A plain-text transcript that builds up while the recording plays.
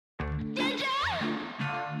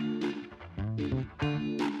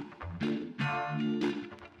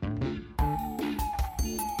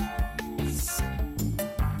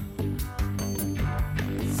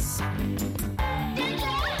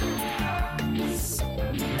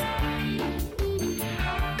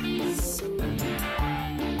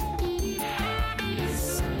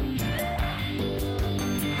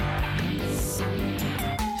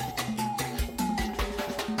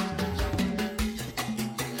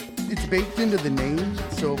it's baked into the name,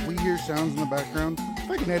 so if we hear sounds in the background, if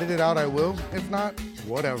I can edit it out, I will. If not,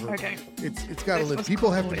 whatever. Okay. It's got to This live. was People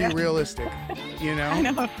have cool, to yeah. be realistic, you I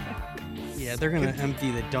know? know. Yeah, they're gonna empty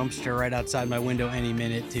the dumpster right outside my window any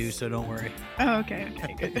minute too, so don't worry. Oh, okay,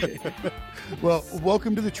 good. Well,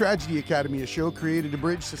 welcome to the Tragedy Academy, a show created to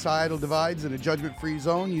bridge societal divides in a judgment-free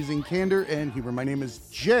zone using candor and humor. My name is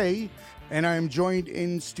Jay, and I am joined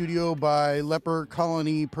in studio by leper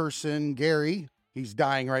colony person Gary. He's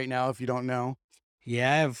dying right now, if you don't know.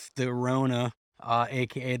 Yeah, I have the Rona,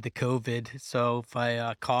 aka the COVID. So if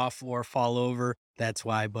I cough or fall over, that's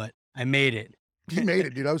why. But I made it You made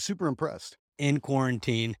it, dude. I was super impressed. in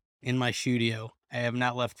quarantine in my studio. I have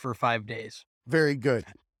not left for 5 days. Very good.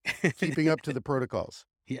 Keeping up to the protocols.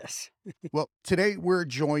 Yes. Well, today we're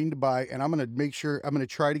joined by, and I'm going to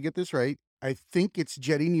try to get this right. I think it's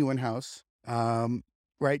Jetty Nieuwenhuis.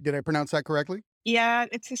 Right? Did I pronounce that correctly? Yeah,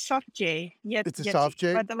 it's a soft J. It's a Yeti. soft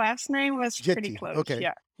J? But the last name was pretty Jetty. close. Okay.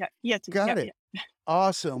 Yeah. Yeti. Got yeah, it.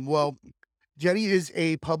 Awesome. Well, Jetty is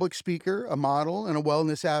a public speaker, a model, and a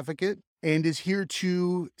wellness advocate, and is here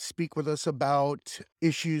to speak with us about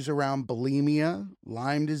issues around bulimia,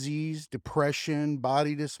 Lyme disease, depression,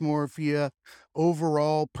 body dysmorphia,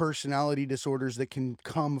 overall personality disorders that can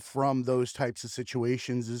come from those types of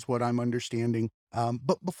situations, is what I'm understanding.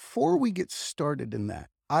 But before we get started in that,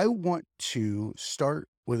 I want to start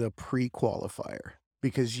with a pre-qualifier.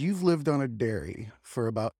 Because you've lived on a dairy for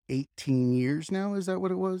about 18 years now. Is that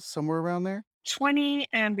what it was? Somewhere around there? 20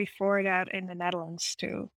 and before that in the Netherlands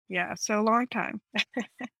too. Yeah, so a long time.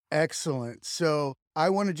 Excellent. So I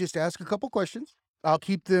want to just ask a couple questions. I'll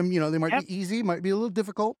keep them, they might Yep. be easy, might be a little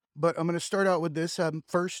difficult, but I'm going to start out with this.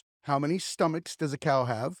 First, how many stomachs does a cow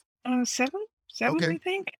have? 7? 7, Okay. I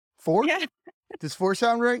think. 4? Yeah, Does 4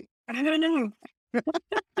 sound right? I don't know.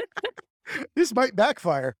 This might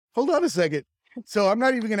backfire. Hold on a second. So I'm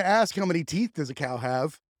not even going to ask how many teeth does a cow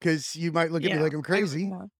have, because you might look at me Yeah, like I'm crazy. I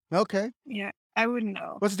wouldn't Okay. Yeah, I wouldn't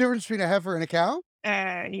know. What's the difference between a heifer and a cow?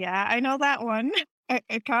 Yeah, I know that one.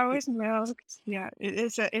 A cow is milked. Yeah,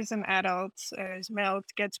 it's an adult. Is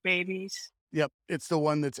milked, gets babies. Yep, it's the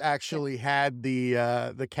one that's actually had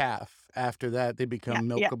the calf. After that, they become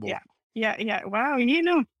milkable. Yeah. Wow, you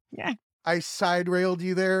know. Yeah. I side railed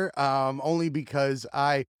you there, only because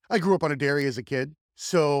I grew up on a dairy as a kid,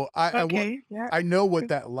 so Okay. Yeah. I know what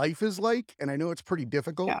that life is like, and I know it's pretty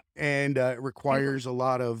difficult, Yeah. and it requires a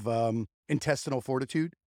lot of intestinal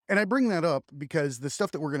fortitude. And I bring that up because the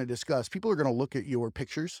stuff that we're going to discuss, people are going to look at your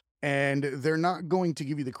pictures, and they're not going to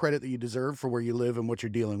give you the credit that you deserve for where you live and what you're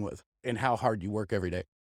dealing with and how hard you work every day.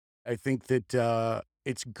 I think that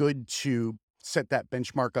it's good to set that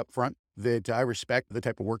benchmark up front, that I respect the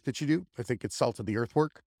type of work that you do. I think it's salt of the earth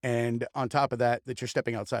work. And on top of that, that you're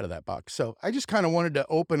stepping outside of that box. So I just kind of wanted to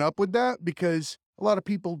open up with that, because a lot of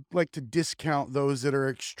people like to discount those that are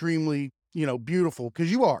extremely, beautiful,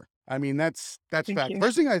 because you are. I mean, that's Thank fact. you.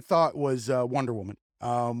 First thing I thought was Wonder Woman.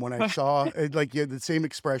 When I saw like you had the same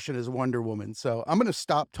expression as Wonder Woman. So I'm going to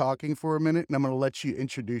stop talking for a minute, and I'm going to let you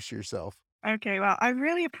introduce yourself. Okay, well, I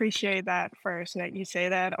really appreciate that first that you say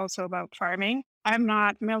that also about farming. I'm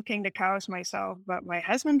not milking the cows myself, but my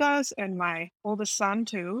husband does, and my oldest son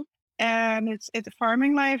too. And it's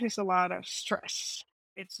farming life is a lot of stress.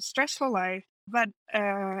 It's a stressful life, but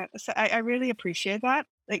so I really appreciate that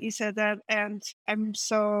you said that, and I'm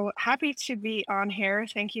so happy to be on here.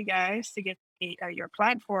 Thank you guys to get your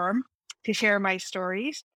platform to share my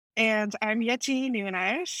stories. And I'm Jetty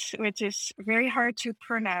Nieuwenhuis, which is very hard to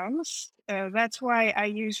pronounce. That's why I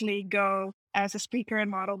usually go as a speaker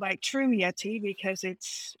and model by TRUJETTY, because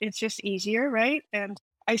it's just easier, right? And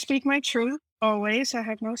I speak my truth always. I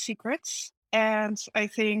have no secrets. And I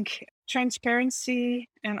think transparency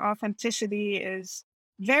and authenticity is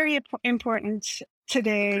very important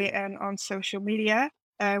today and on social media.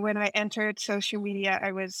 When I entered social media,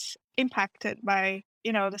 I was impacted by,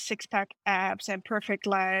 the six pack abs and perfect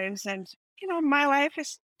lives. And, my life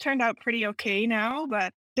has turned out pretty okay now,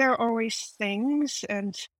 but there are always things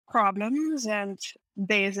and problems and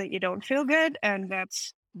days that you don't feel good. And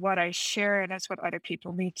that's what I share. And that's what other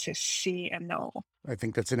people need to see and know. I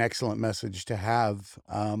think that's an excellent message to have,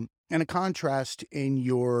 and a contrast in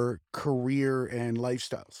your career and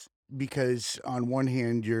lifestyles. Because on one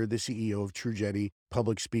hand, you're the CEO of TRUJETTY,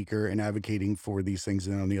 public speaker and advocating for these things,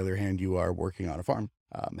 and on the other hand, you are working on a farm.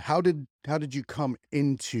 How did you come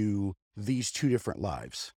into these two different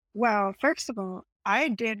lives? Well, first of all, I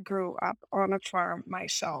did grow up on a farm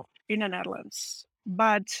myself in the Netherlands,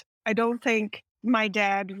 but I don't think my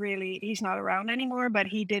dad really, he's not around anymore, but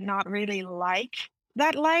he did not really like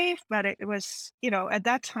that life, but it was, at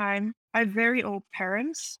that time, I had very old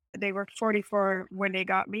parents. They were 44 when they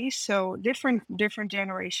got me, so different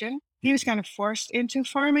generation. He was kind of forced into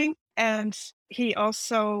farming, and he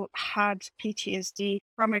also had PTSD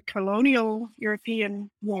from a colonial European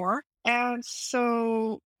war. And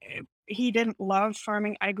so he didn't love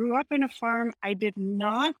farming. I grew up in a farm. I did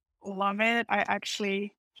not love it. I actually,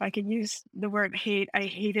 if I could use the word hate, I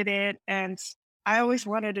hated it. And I always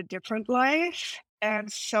wanted a different life.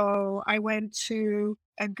 And so I went to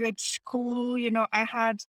a good school. I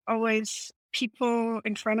had always people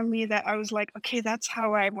in front of me that I was like, okay, that's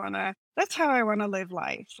how I wanna live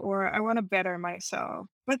life, or I wanna better myself.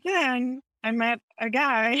 But then I met a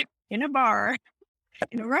guy in a bar,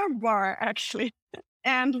 in a round bar actually.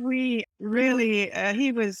 And we really,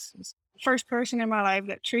 he was first person in my life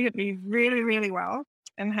that treated me really, really well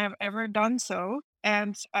and have ever done so.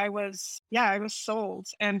 And I was sold.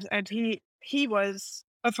 And he was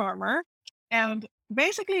a farmer. And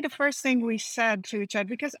basically the first thing we said to each other,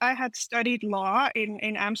 because I had studied law in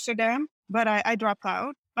Amsterdam, but I dropped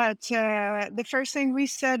out. But the first thing we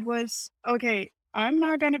said was, okay, I'm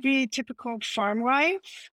not going to be typical farm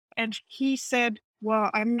wife. And he said,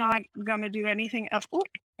 well, I'm not gonna do anything else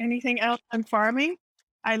than farming.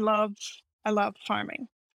 I love I love farming.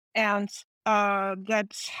 And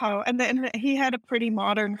that's how and then he had a pretty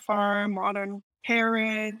modern farm, modern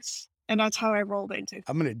parents, and that's how I rolled into it.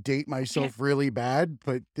 I'm gonna date Yeah. myself really bad,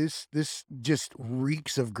 but this just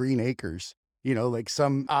reeks of Green Acres. Like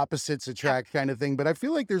some opposites Yeah. attract kind of thing. But I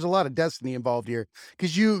feel like there's a lot of destiny involved here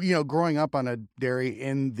because growing up on a dairy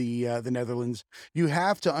in the Netherlands, you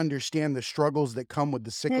have to understand the struggles that come with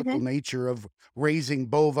the cyclical Mhm. nature of raising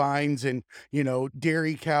bovines and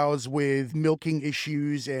dairy cows with milking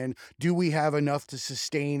issues, and do we have enough to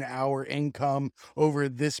sustain our income over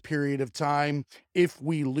this period of time? If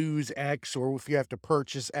we lose X or if you have to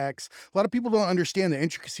purchase X. A lot of people don't understand the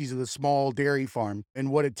intricacies of the small dairy farm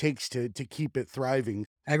and what it takes to keep it thriving.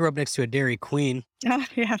 I grew up next to a Dairy Queen. Yeah,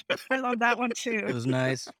 I love that one It too. was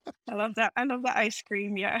nice. I love that. I love the ice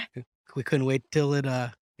cream. Yeah. We couldn't wait till it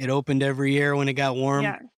opened every year when it got warm.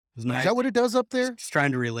 Yeah. It was Is nice. that what it does up Just there? just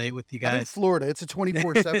trying to relate with you I'm in guys. Florida. It's a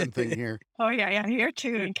 24/7 thing here. Oh yeah, yeah. Here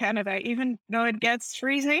too in Canada, even though it gets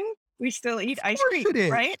freezing, we still eat Of ice course cream, it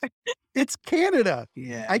is. right? It's Canada.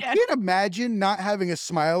 Yeah. I Yeah. can't imagine not having a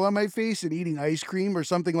smile on my face and eating ice cream or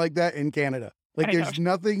something like that in Canada. Like I know. there's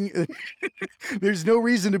nothing there's no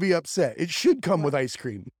reason to be upset. It should come with Well, ice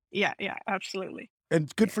cream, yeah, yeah, absolutely. and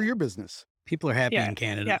it's good for Yeah, your business. People are happy yeah, in yeah.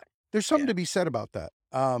 Canada. There's something Yeah. to be said about that.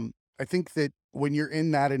 I think that when you're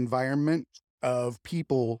in that environment of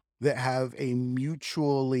people that have a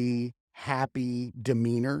mutually happy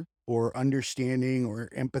demeanor or understanding or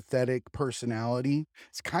empathetic personality,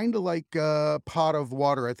 it's kind of like a pot of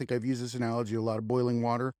water. I think I've used this analogy a lot of boiling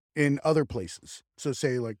water in other places. So,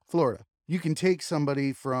 say like Florida. You can take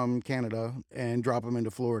somebody from Canada and drop them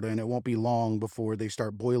into Florida, and it won't be long before they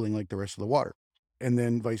start boiling like the rest of the water. And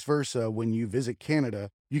then vice versa, when you visit Canada,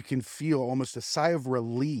 you can feel almost a sigh of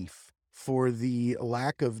relief for the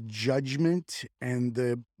lack of judgment and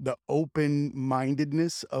the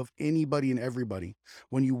open-mindedness of anybody and everybody.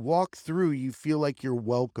 When you walk through, you feel like you're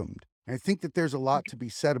welcomed. And I think that there's a lot to be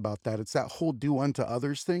said about that. It's that whole do unto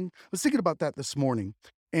others thing. I was thinking about that this morning.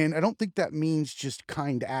 And I don't think that means just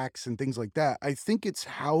kind acts and things like that. I think it's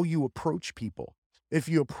how you approach people. If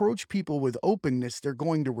you approach people with openness, they're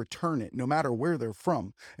going to return it no matter where they're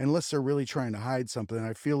from, unless they're really trying to hide something. And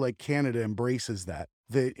I feel like Canada embraces that,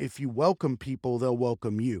 that if you welcome people, they'll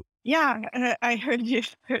welcome you. Yeah, I heard you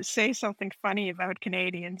say something funny about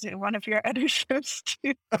Canadians in one of your other shows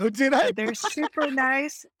too. Oh, did I? They're super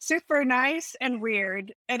nice and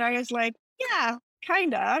weird. And I was like, yeah,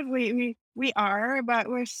 kinda. We are, but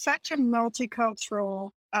we're such a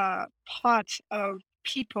multicultural pot of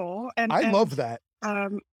people. And I and love that.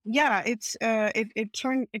 yeah, it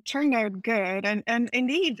turned out good. And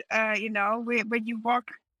indeed, when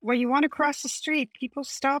you want to cross the street, people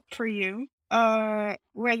stop for you.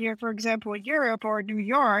 When you're, for example, in Europe or New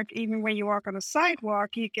York, even when you walk on a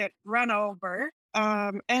sidewalk, you get run over.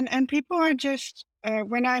 And people are just,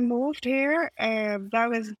 when I moved here, that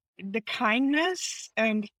was the kindness,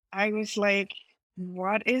 and I was like,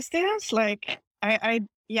 what is this? Like,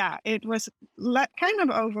 yeah, it was kind of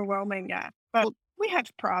overwhelming, yeah. But Well, we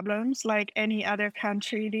have problems like any other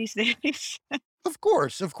country these days. of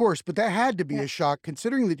course, but that had to be Yeah, a shock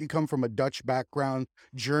considering that you come from a Dutch background,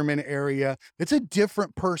 German area. It's a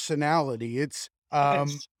different personality. It's it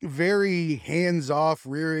is. very hands off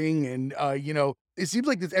rearing and it seems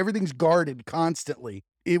like this everything's guarded constantly.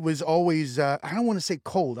 it was always, I don't wanna say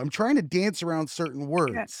cold, I'm trying to dance around certain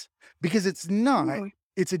Yeah. words because it's not, Ooh.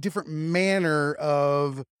 it's a different manner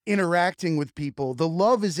of interacting with people. The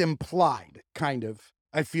love is implied, kind of,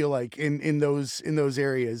 I feel like, in those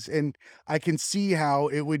areas, and I can see how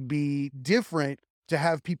it would be different to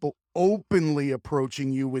have people openly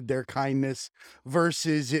approaching you with their kindness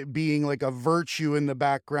versus it being like a virtue in the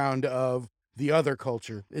background of the other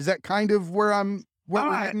culture. Is that kind of where we're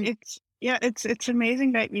Oh, heading? it's yeah, it's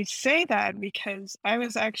amazing that you say that because I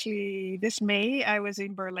was actually this May I was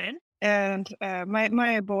in Berlin and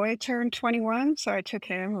my boy turned 21, so I took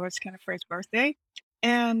him. It was kind of for his birthday,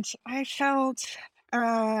 and I felt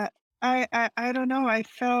I don't know. I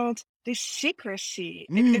felt this secrecy.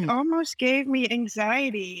 It Mm, almost gave me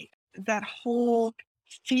anxiety. That whole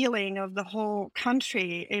feeling of the whole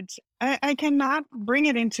country. I cannot bring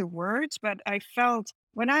it into words, but I felt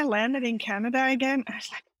when I landed in Canada again, I was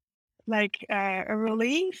a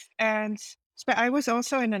relief. And I was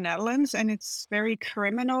also in the Netherlands, and it's very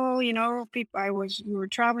criminal. You know, people. We were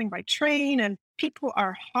traveling by train, and people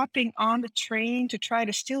are hopping on the train to try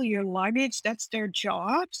to steal your luggage. That's their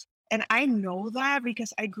jobs, and I know that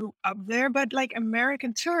because I grew up there. But like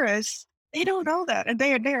American tourists, they don't know that, and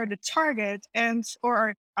they are the target, and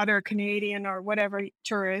or other Canadian or whatever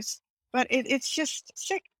tourists. But it's just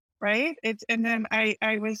sick. Right? It's and then I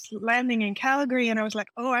was landing in Calgary and I was like,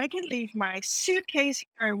 "Oh, I can leave my suitcase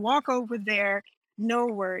here and walk over there,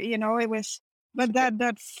 nowhere." You know, it was but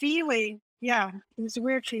that feeling, yeah, it was a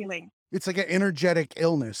weird feeling. it's like an energetic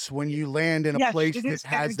illness when you land in a Yes, place it that is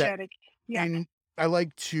has that. energetic. Yeah, And I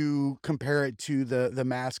like to compare it to the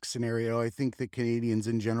mask scenario. I think that Canadians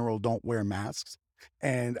in general don't wear masks,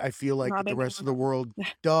 and I feel like not that the rest of anymore. the world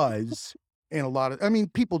does in a lot of, I mean,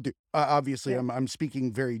 people do. Obviously, Yeah. I'm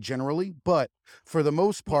speaking very generally, but for the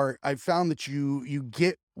most Yeah. part, I've found that you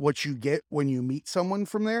get what you get when you meet someone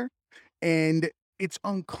from there, and it's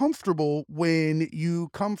uncomfortable when you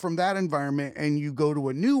come from that environment and you go to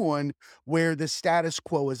a new one where the status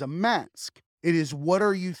quo is a mask. It is, what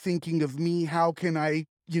are you thinking of me? How can I,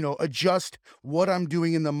 adjust what I'm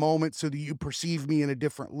doing in the moment so that you perceive me in a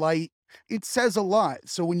different light? It says a lot.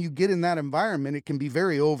 So when you get in that environment, it can be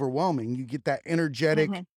very overwhelming. You get that energetic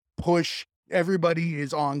Mhm. push. Everybody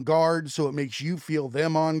is on guard, so it makes you feel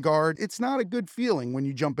them on guard. It's not a good feeling when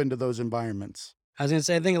you jump into those environments. I was gonna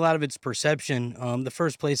say, I think a lot of it's perception. The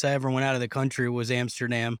first place I ever went out of the country was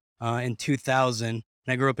Amsterdam in 2000.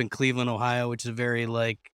 And I grew up in Cleveland, Ohio, which is a very,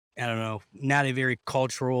 like, I don't know, not a very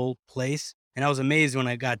cultural place. And I was amazed when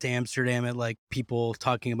I got to Amsterdam at like people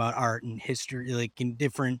talking about art and history, like in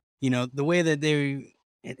different, the way that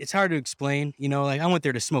it's hard to explain, like I went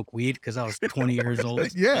there to smoke weed because I was 20 years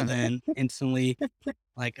old. And Yeah. then instantly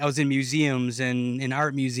like, I was in museums and in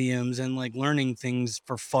art museums and, like, learning things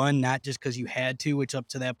for fun, not just because you had to, which up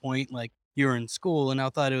to that point, like, you were in school, and I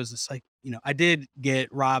thought it was just like, I did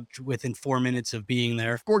get robbed within 4 minutes of being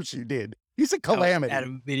there. Of course you did. He's a I had calamity.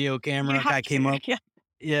 a video You camera, a have guy came to. up. Yeah.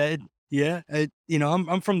 Yeah, yeah,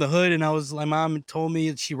 I'm from the hood, and my mom told me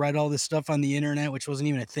that she read all this stuff on the internet, which wasn't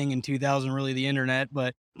even a thing in 2000, really, the internet,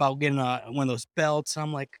 but about getting, one of those belts.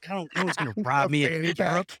 I'm like, "I don't no one's gonna rob A me in fanny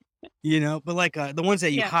Europe." pack. But, like, the ones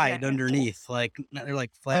that you Yeah, yeah, hide yeah. underneath, like, they're,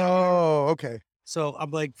 like, flat or whatever. Oh, okay. So,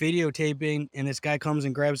 I'm, like, videotaping, and this guy comes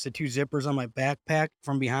and grabs the 2 zippers on my backpack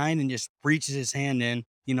from behind and just reaches his hand in,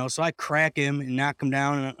 so I crack him and knock him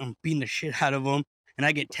down, and I'm beating the shit out of him, and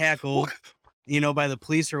I get Wha tackled, by the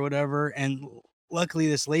police or whatever, and luckily,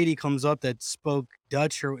 this lady comes up that spoke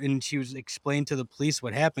Dutch, and she was explained to the police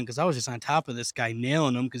what happened because I was just on top of this guy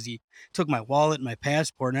nailing him because he took my wallet, my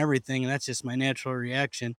passport, and everything, and that's just my natural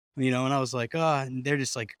reaction, and I was like, "Ah," and they're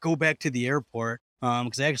just like, "Go back to the airport,"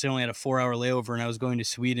 because I actually only had a 4-hour layover, and I was going to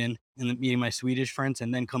Sweden and then meeting my Swedish friends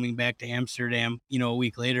and then coming back to Amsterdam, a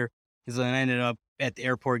week later. Because then I ended up at the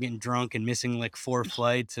airport getting drunk and missing, like, 4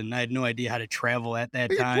 flights, and I had no idea how to travel at that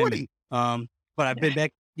You're time, and, 20. but I've been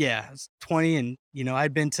back. Yeah, I was 20 and,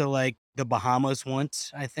 I'd been to, like, the Bahamas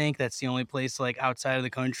once, I think. That's the only place, like, outside of the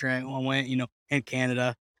country I went, and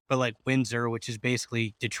Canada, but, like, Windsor, which is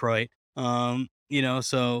basically Detroit.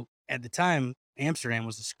 So at the time, Amsterdam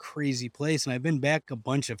was this crazy place, and I've been back a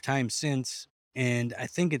bunch of times since, and I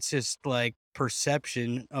think it's just, like,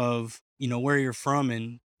 perception of, where you're from,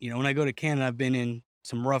 and, when I go to Canada, I've been in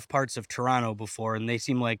some rough parts of Toronto before, and they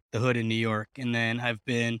seem like the hood in New York, and then I've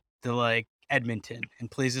been to, like, Edmonton and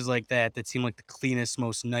places like that that seem like the cleanest,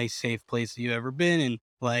 most nice, safe place that you've ever been, and,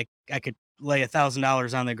 like, I could lay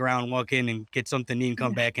 $1,000 on the ground, walk in and get something to eat and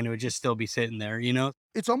come Yeah. back, and it would just still be sitting there, you know?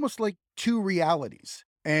 It's almost like 2 realities,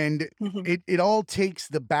 and Mhm. it all takes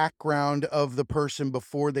the background of the person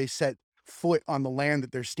before they set foot on the land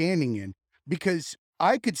that they're standing in, because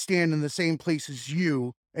I could stand in the same place as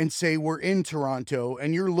you and say we're in Toronto,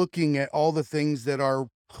 and you're looking at all the things that are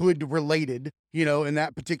hood related, in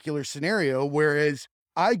that particular scenario. Whereas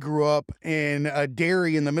I grew up in a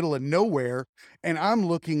dairy in the middle of nowhere, and I'm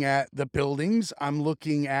looking at the buildings. I'm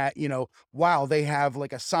looking at, wow, they have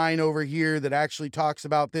like a sign over here that actually talks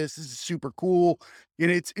about this. This is super cool. And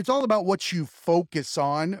it's all about what you focus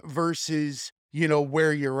on versus,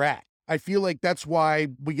 where you're at. I feel like that's why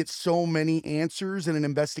we get so many answers in an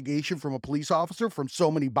investigation from a police officer from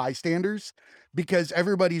so many bystanders, because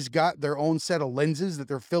everybody's got their own set of lenses that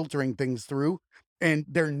they're filtering things through, and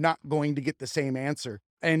they're not going to get the same answer.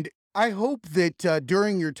 And I hope that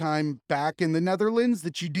during your time back in the Netherlands,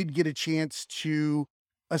 that you did get a chance to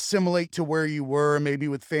assimilate to where you were, maybe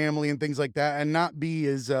with family and things like that, and not be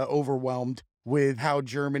as overwhelmed with how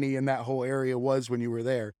Germany and that whole area was when you were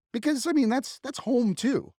there. Because I mean, that's home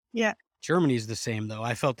too. Yeah. Germany's the same though.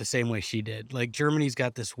 I felt the same way she did. Like Germany's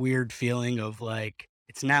got this weird feeling of like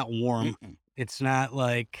it's not warm. Mm-mm. It's not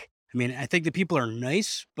like I mean, I think the people are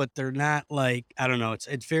nice, but they're not like I don't know,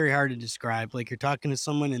 it's very hard to describe. Like you're talking to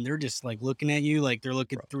someone and they're just like looking at you like they're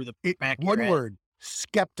looking Bro. through the It back of your one head. word,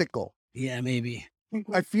 skeptical. Yeah, maybe. I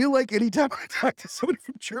Mhm. feel like anytime I talk to somebody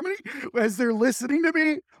from Germany, as they're listening to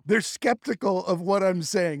me, they're skeptical of what I'm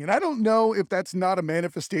saying. And I don't know if that's not a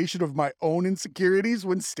manifestation of my own insecurities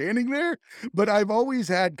when standing there, but I've always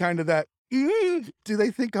had kind of that, do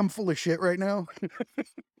they think I'm full of shit right now?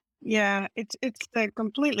 Yeah, it's a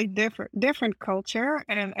completely different culture,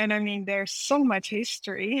 and I mean, there's so much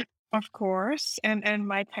history, of course, and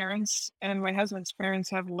my parents and my husband's parents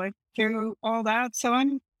have lived through all that, so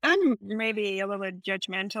I'm maybe a little bit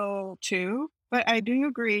judgmental too, but I do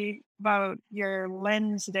agree about your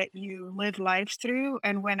lens that you live life through.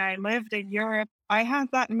 And when I lived in Europe, I had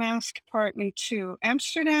that mask partly too.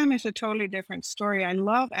 Amsterdam is a totally different story. I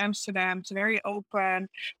love Amsterdam. It's very open,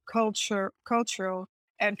 cultural.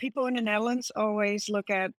 And people in the Netherlands always look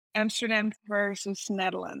at Amsterdam versus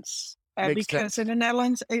Netherlands. Makes Because in sense. the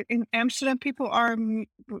Netherlands, in Amsterdam, people are,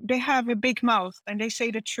 they have a big mouth and they say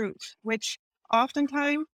the truth, which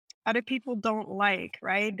oftentimes other people don't like,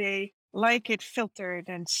 right? They like it filtered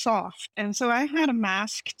and soft. And so I had a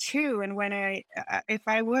mask too. And if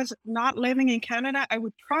I was not living in Canada, I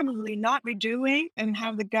would probably not be doing and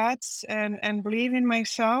have the guts and believe in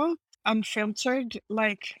myself unfiltered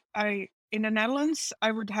like I in the Netherlands,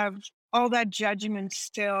 I would have all that judgment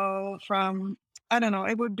still from, I don't know,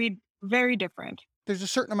 it would be very different. There's a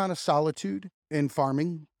certain amount of solitude in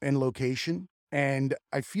farming and location, and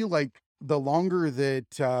I feel like the longer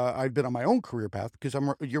that I've been on my own career path, because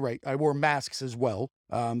you're right, I wore masks as well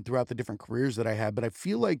throughout the different careers that I had, but I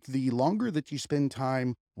feel like the longer that you spend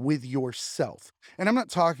time with yourself, and I'm not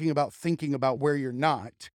talking about thinking about where you're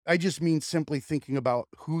not, I just mean simply thinking about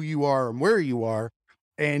who you are and where you are.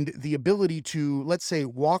 And the ability to, let's say,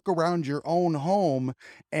 walk around your own home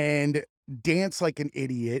and dance like an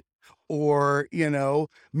idiot, or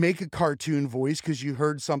make a cartoon voice because you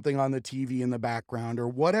heard something on the TV in the background, or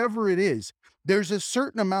whatever it is. There's a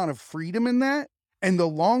certain amount of freedom in that, and the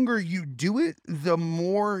longer you do it, the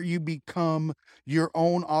more you become your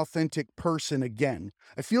own authentic person again.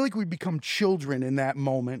 I feel like we become children in that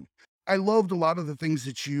moment. I loved a lot of the things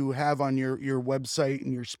that you have on your website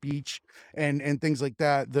and your speech and things like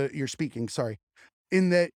that, the your speaking, sorry, in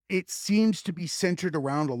that it seems to be centered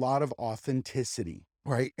around a lot of authenticity,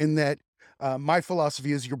 right? In that my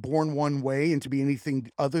philosophy is you're born one way, and to be anything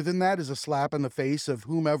other than that is a slap in the face of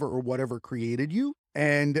whomever or whatever created you.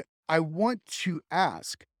 And I want to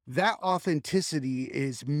ask, that authenticity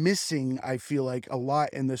is missing, I feel like, a lot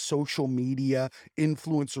in the social media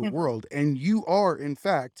influencer Mhm. world. And you are, in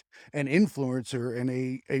fact, an influencer, and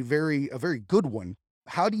a very good one.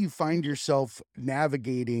 How do you find yourself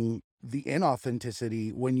navigating the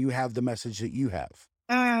inauthenticity when you have the message that you have?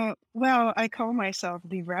 Well, I call myself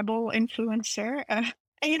the rebel influencer. I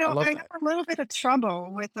love I that. have a little bit of trouble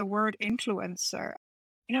with the word influencer.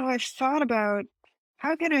 I've thought about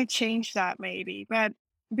how can I change that maybe, but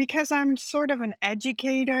because I'm sort of an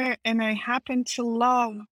educator and I happen to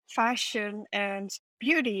love fashion and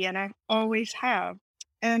beauty, and I always have.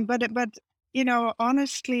 But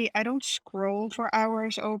honestly, I don't scroll for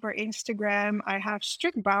hours over Instagram. I have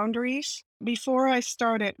strict boundaries. Before I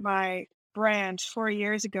started my brand 4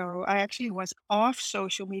 years ago, I actually was off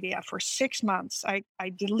social media for 6 months. I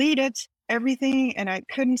deleted everything and I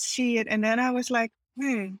couldn't see it. And then I was like,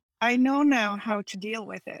 I know now how to deal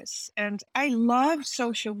with this. And I love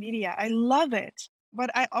social media. I love it.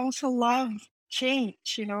 But I also love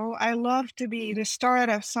change. I love to be the start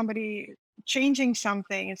of somebody changing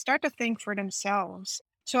something and start to think for themselves.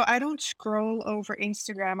 So I don't scroll over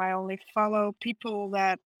Instagram. I only follow people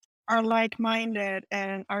that are like-minded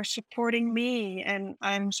and are supporting me, and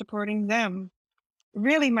I'm supporting them.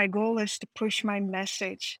 Really, my goal is to push my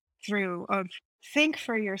message through of think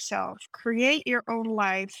for yourself, create your own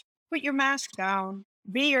life, put your mask down,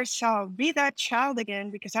 be yourself, be that child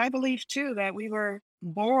again, because I believe too that we were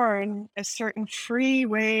born a certain free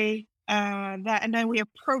way, that and then we are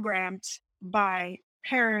programmed by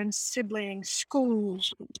parents, siblings,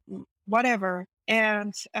 schools, whatever,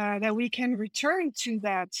 and that we can return to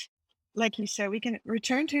that, like you said, we can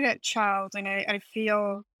return to that child, and I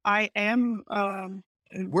feel I am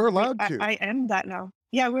We're allowed to. I am that now.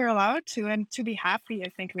 Yeah, we're allowed to, and to be happy, I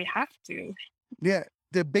think we have to. Yeah.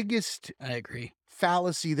 The biggest I agree.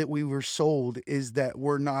 fallacy that we were sold is that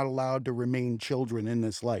we're not allowed to remain children in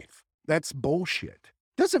this life. That's bullshit.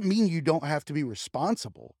 Doesn't mean you don't have to be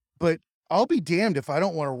responsible, but I'll be damned if I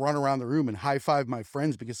don't want to run around the room and high five my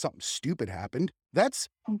friends because something stupid happened. Mhm.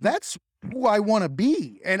 That's who I want to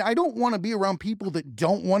be. And I don't want to be around people that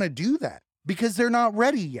don't want to do that because they're not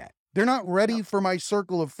ready yet. They're not ready Yep. for my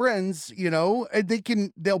circle of friends,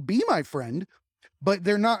 and they'll be my friend, but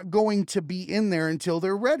they're not going to be in there until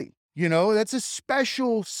they're ready. That's a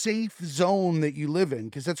special safe zone that you live in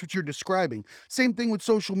because that's what you're describing. Same thing with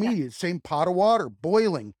social Yeah. media, same pot of water,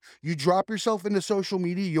 boiling. You drop yourself into social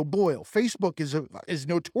media, you'll boil. Facebook is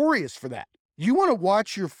notorious for that. You want to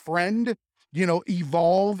watch your friend,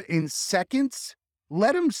 evolve in seconds?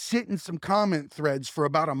 Let them sit in some comment threads for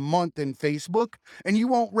about a month in Facebook and you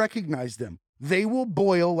won't recognize them. They will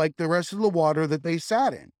boil like the rest of the water that they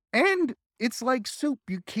sat in. And it's like soup.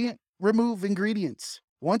 You can't remove ingredients.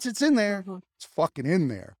 Once it's in there, Mhm. it's fucking in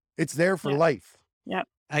there. It's there for Yeah. life. Yep.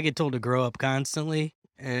 I get told to grow up constantly,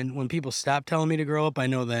 and when people stop telling me to grow up, I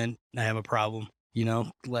know then I have a problem,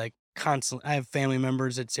 like, constantly I have family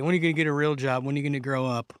members that say, "When are you gonna get a real job? When are you gonna grow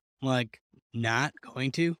up?" I'm like, "Not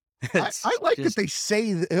going to." I, It's I like that just they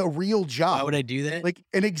say a real why job. would I do that? Like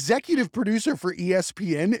an executive producer for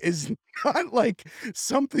ESPN is not like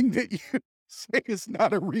something that you say is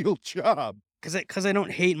not a real job. Because I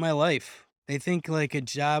don't hate my life. They think, like, a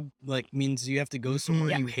job, like, means you have to go somewhere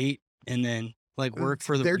Yeah. you hate and then, like, work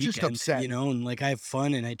for the They're just weekend, upset. and, like, I have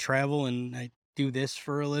fun and I travel and I do this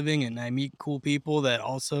for a living and I meet cool people that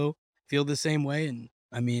also feel the same way, and,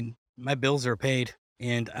 I mean, my bills are paid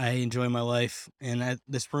and I enjoy my life, and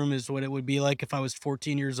this room is what it would be like if I was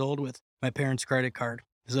 14 years old with my parents' credit card.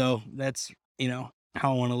 So, that's, how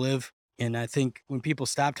I wanna live. And I think when people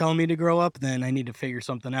stop telling me to grow up, then I need to figure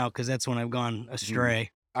something out because that's when I've gone Mm.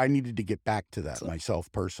 astray. I needed to get back to that So myself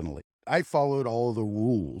personally. I followed all the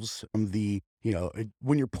rules from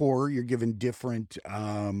when you're poor, you're given different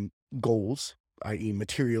goals, i.e.,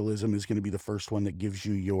 materialism is going to be the first one that gives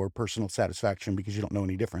you your personal satisfaction because you don't know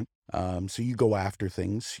any different. So you go after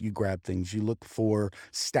things, you grab things, you look for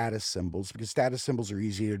status symbols because status symbols are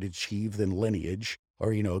easier to achieve than lineage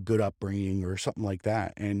or, a good upbringing or something like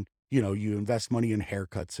that. And you invest money in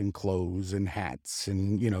haircuts and clothes and hats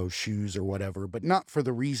and, shoes or whatever, but not for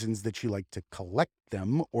the reasons that you like to collect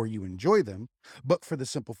them or you enjoy them, but for the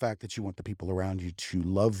simple fact that you want the people around you to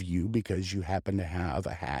love you because you happen to have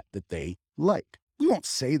a hat that they like. You won't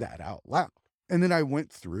say that out loud. And then I went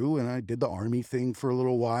through and I did the army thing for a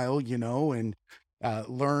little while, and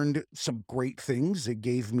learned some great things. It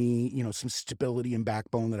gave me, some stability and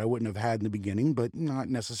backbone that I wouldn't have had in the beginning, but not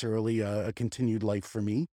necessarily a continued life for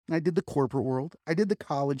me. I did the corporate world. I did the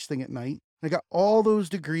college thing at night. I got all those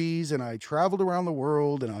degrees and I traveled around the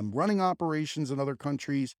world and I'm running operations in other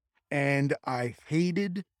countries. And I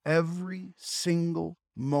hated every single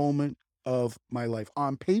moment of my life.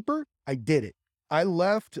 On paper, I did it. I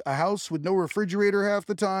left a house with no refrigerator half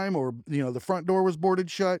the time, or, the front door was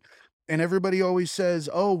boarded shut. And everybody always says,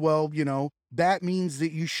 oh, well, that means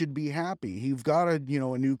that you should be happy. You've got a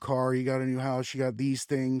new car, you got a new house, you got these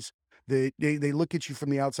things that they look at you from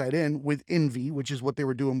the outside in with envy, which is what they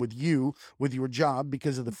were doing with you, with your job,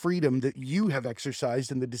 because of the freedom that you have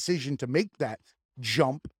exercised and the decision to make that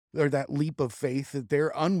jump or that leap of faith that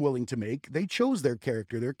they're unwilling to make. They chose their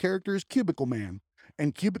character. Their character is Cubicle Man.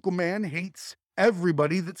 And Cubicle Man hates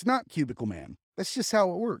everybody that's not Cubicle Man. That's just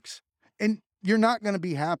how it works. And you're not going to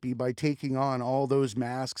be happy by taking on all those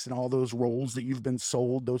masks and all those roles that you've been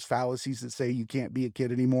sold, those fallacies that say you can't be a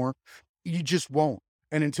kid anymore. You just won't.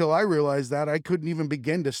 And until I realized that, I couldn't even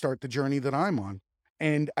begin to start the journey that I'm on.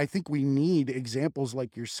 And I think we need examples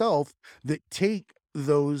like yourself that take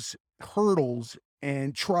those hurdles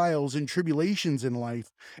and trials and tribulations in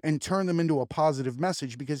life and turn them into a positive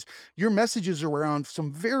message because your messages are around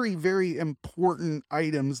some very, very important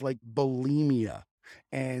items like bulimia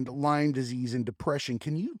and Lyme disease and depression.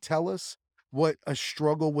 Can you tell us what a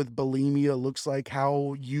struggle with bulimia looks like,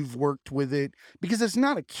 how you've worked with it, because it's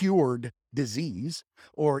not a cured disease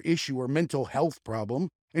or issue or mental health problem.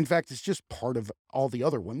 In fact, it's just part of all the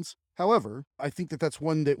other ones. However, I think that that's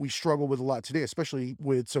one that we struggle with a lot today, especially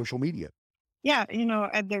with social media. Yeah,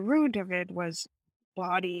 at the root of it was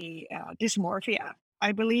body dysmorphia.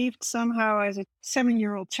 I believed somehow as a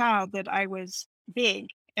 7-year-old child that I was big,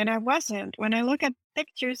 and I wasn't. When I look at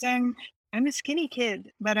pictures, I'm a skinny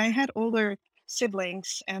kid, but I had older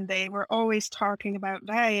siblings, and they were always talking about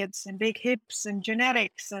diets and big hips and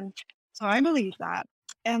genetics, and so I believed that.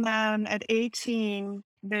 And then at 18,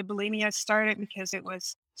 the bulimia started because it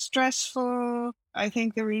was stressful. I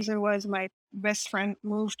think the reason was my best friend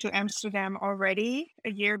moved to Amsterdam already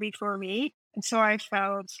a year before me. And so I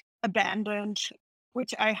felt abandoned,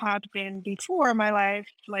 which I had been before in my life,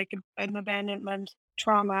 like an abandonment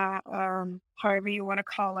trauma, however you want to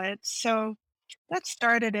call it. So that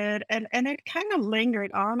started it, and it kind of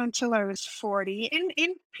lingered on until I was 40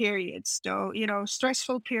 in periods, though,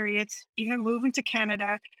 stressful periods. Even moving to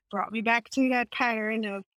Canada brought me back to that pattern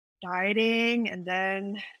of dieting and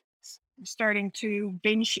then starting to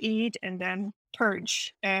binge eat and then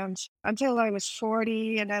purge. And until I was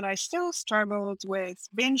 40, and then I still struggled with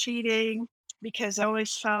binge eating because I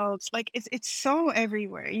always felt like it's so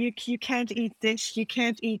everywhere. You can't eat this, you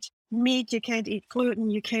can't eat meat, you can't eat gluten,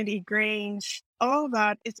 you can't eat grains. All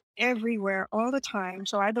that is everywhere all the time.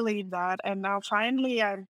 So I believe that. And now finally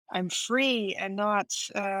I'm free and not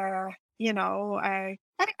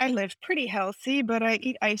I live pretty healthy, but I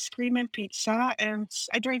eat ice cream and pizza and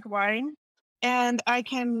I drink wine. And I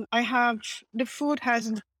have the food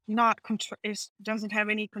hasn't not control is doesn't have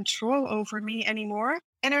any control over me anymore.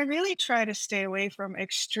 And I really try to stay away from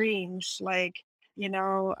extremes. Like,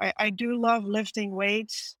 I do love lifting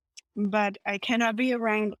weights, but I cannot be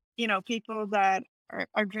around, people that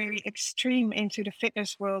are very extreme into the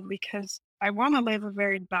fitness world because I want to live a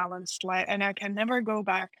very balanced life and I can never go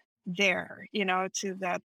back there, to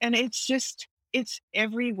that. And it's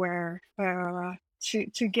everywhere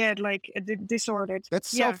to get like disordered.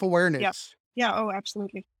 That's Yeah. self Yeah. awareness. Yeah. Oh,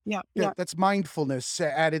 absolutely. Yeah. Yeah, Yeah. that's mindfulness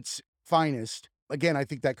at its finest. Again, I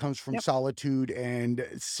think that comes from Yep. solitude and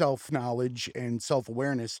self knowledge and self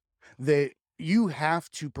awareness that you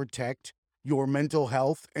have to protect your mental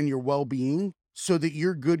health and your well being so that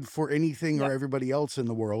you're good for anything or Yep. everybody else in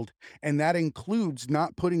the world. And that includes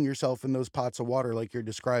not putting yourself in those pots of water like you're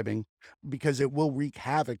describing, because it will wreak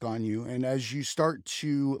havoc on you. And as you start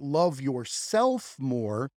to love yourself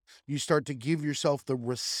more, you start to give yourself the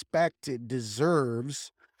respect it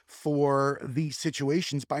deserves for these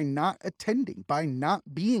situations by not attending, by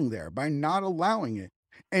not being there, by not allowing it.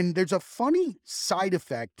 And there's a funny side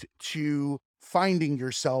effect to finding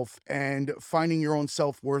yourself and finding your own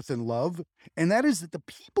self worth and love. And that is that the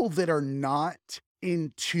people that are not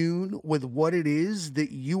in tune with what it is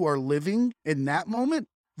that you are living in that moment,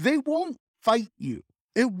 they won't fight you.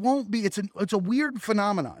 It won't be, it's a weird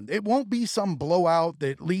phenomenon. It won't be some blowout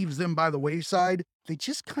that leaves them by the wayside. They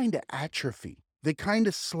just kind of atrophy. They kind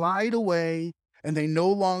of slide away and they no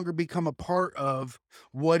longer become a part of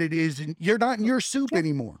what it is. And you're not in your soup Yep.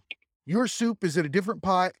 anymore. Your soup is in a different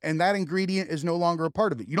pot and that ingredient is no longer a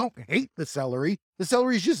part of it. You don't hate the celery. The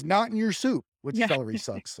celery is just not in your soup, which Yeah. celery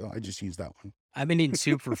sucks. So I just use that one. I've been eating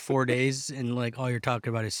soup for 4 days and, like, all you're talking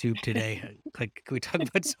about is soup today. Like, can we talk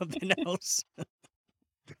about something else?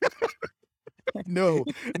 No,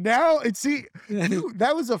 now and see,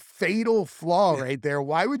 that was a fatal flaw right there.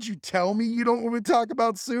 Why would you tell me you don't want to talk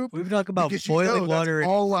about soup? We've talked about Because boiling that's water and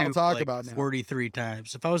all I'll soup, talk like, about now. 43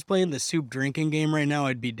 times. If I was playing the soup drinking game right now,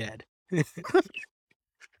 I'd be dead.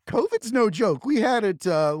 COVID's no joke. We had it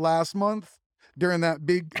last month during that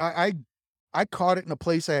big. I caught it in a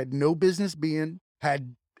place I had no business being.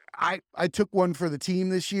 I took one for the team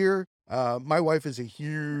this year. My wife is a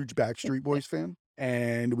huge Backstreet Boys fan,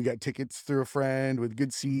 and we got tickets through a friend with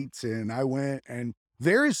good seats, and I went. And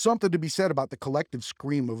there is something to be said about the collective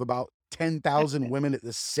scream of about 10,000 women at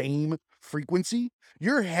the same frequency.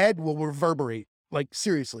 Your head will reverberate. Like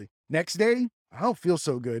seriously. Next day, I don't feel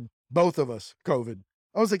so good. Both of us, COVID.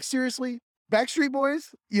 I was like, seriously? Backstreet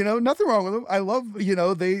Boys? Nothing wrong with them. I love,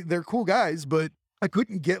 they're cool guys, but I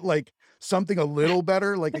couldn't get like something a little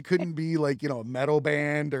better. Like I couldn't be like, a metal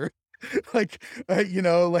band or like,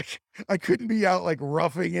 like I couldn't be out like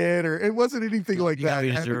roughing it or it wasn't anything No, like you got that.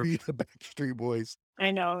 It had to be reserved. the Backstreet Boys.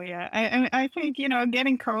 I know. Yeah. I think,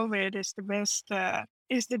 getting COVID is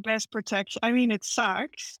the best protection. I mean, it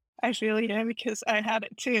sucks. I feel, because I had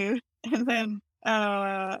it too. And then,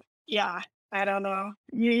 yeah, I don't know.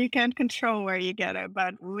 You can't control where you get it,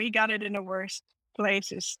 but we got it in the worst.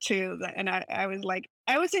 places too. And I was like,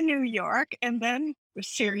 I was in New York, and then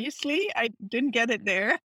seriously, I didn't get it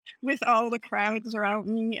there with all the crowds around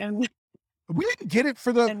me We didn't get it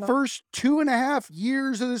for the and first 2.5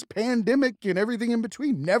 years of this pandemic and everything in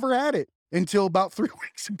between. Never had it until about 3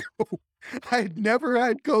 weeks ago. I had never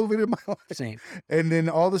had COVID in my life. Same. And then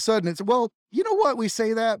all of a sudden it's, well, you know what? We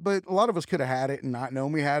say that, but a lot of us could have had it and not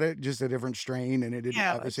known we had it, just a different strain and it didn't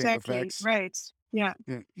yeah, have the same exactly, effects. right. Yeah,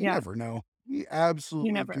 Yeah, you yeah, never know. You you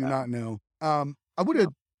absolutely never do know. not know. I No. wanna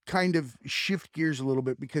kind of shift gears a little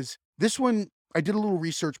bit because this one I did a little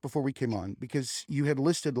research before we came on because you had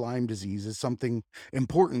listed Lyme disease as something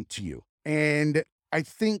important to you. And I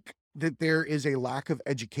think that there is a lack of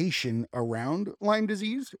education around Lyme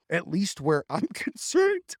disease, at least where I'm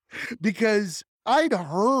concerned, because I'd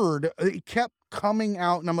heard it kept coming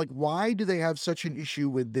out, and I'm like, why do they have such an issue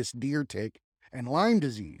with this deer tick and Lyme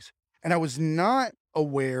disease? And I was not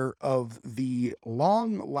aware of the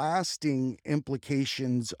long-lasting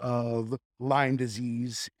implications of Lyme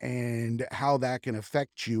disease and how that can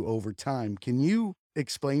affect you over time. Can you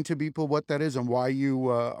explain to people what that is and why you,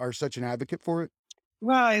 are such an advocate for it?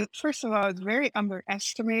 Well, first of all, it's very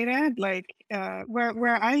underestimated. Like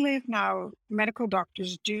where I live now, medical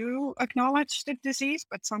doctors do acknowledge the disease,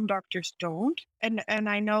 but some doctors don't. And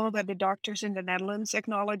I know that the doctors in the Netherlands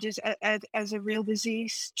acknowledge it as a real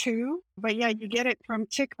disease too. But yeah, you get it from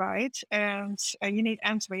tick bites, and you need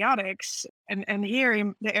antibiotics. And here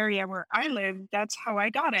in the area where I live, that's how I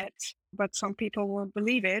got it. But some people won't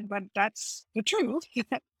believe it, but that's the truth.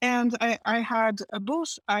 And I had a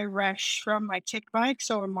bullseye rash from my tick bite,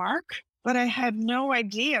 so a mark, but I had no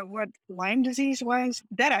idea what Lyme disease was,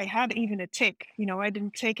 that I had even a tick. I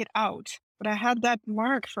didn't take it out, but I had that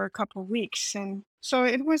mark for a couple of weeks. And so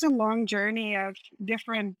it was a long journey of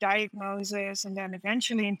different diagnoses. And then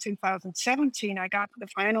eventually in 2017, I got the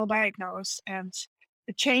final diagnosis, and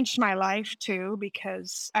it changed my life too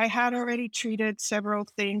because I had already treated several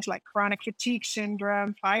things like chronic fatigue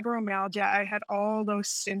syndrome, fibromyalgia. I had all those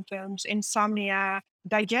symptoms, insomnia,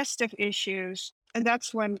 digestive issues. And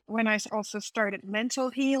that's when I also started mental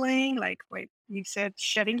healing, like what you said,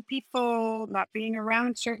 shedding people, not being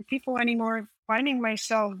around certain people anymore, finding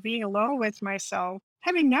myself, being alone with myself,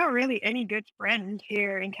 having not really any good friend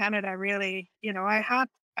here in Canada, really.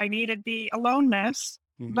 I needed the aloneness,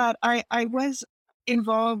 Mhm. but I was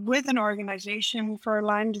involved with an organization for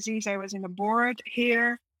Lyme disease. I was in the board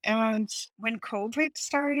here. And when COVID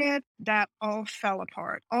started, that all fell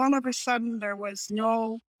apart. All of a sudden, there was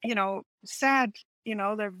no, sad,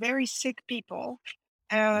 they're very sick people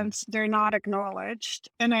Mm. and they're not acknowledged.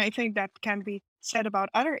 And I think that can be said about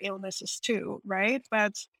other illnesses too, right?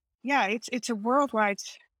 But yeah, it's a worldwide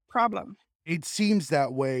problem. It seems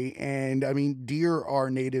that way, and I mean, deer are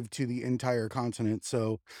native to the entire continent,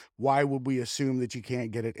 so why would we assume that you can't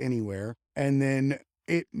get it anywhere? And then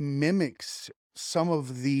it mimics some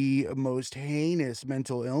of the most heinous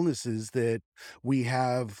mental illnesses that we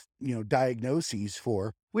have, diagnoses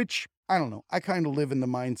for, which I don't know. I kind of live in the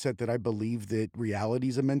mindset that I believe that reality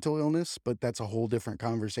is a mental illness, but that's a whole different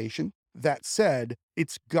conversation. That said,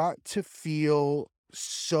 it's got to feel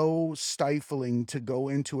so stifling to go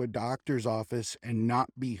into a doctor's office and not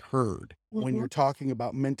be heard when Mhm. you're talking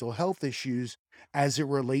about mental health issues as it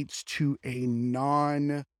relates to a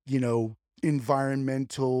non,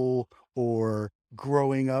 environmental or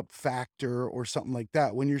growing up factor or something like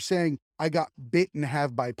that. When you're saying, I got bit and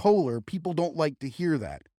have bipolar, people don't like to hear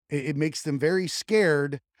that. It makes them very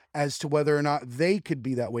scared as to whether or not they could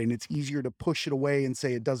be that way. And it's easier to push it away and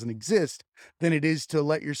say it doesn't exist than it is to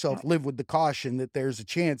let Yeah. yourself live with the caution that there's a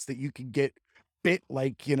chance that you could get bit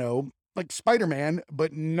like, like Spider-Man,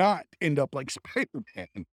 but not end up like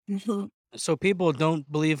Spider-Man. Mhm. So people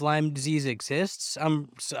don't believe Lyme disease exists? I'm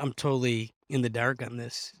totally in the dark on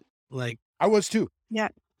this. Like, I was too. Yeah.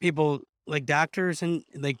 people like doctors and,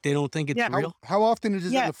 like, they don't think it's Yeah. How real? how often is it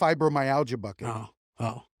in Yeah. the fibromyalgia bucket? Oh,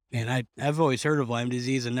 oh, man, I've always heard of Lyme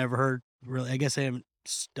disease and never heard really. I guess I haven't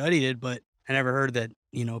studied it, but I never heard that,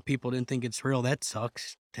 people didn't think it's real. That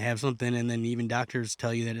sucks to have something and then even doctors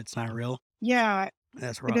tell you that it's not real. Yeah.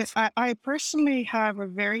 That's rough. I personally have a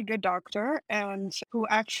very good doctor and who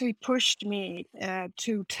actually pushed me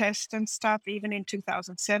to test and stuff even in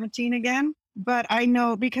 2017 again. But I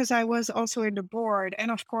know because I was also in the board,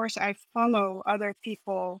 and of course I follow other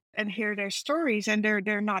people and hear their stories, and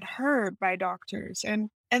they're not heard by doctors.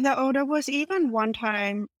 There was even one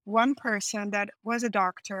time one person that was a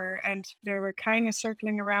doctor, and they were kind of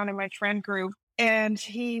circling around in my friend group, and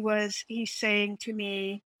he's saying to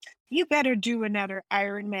me, you better do another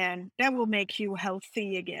Ironman. That will make you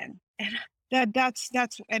healthy again. And that's Why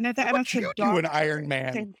would that's a you do an doctor Iron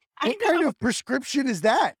Man? thing. I What kind know. of prescription is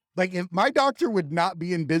that? Like, if my doctor would not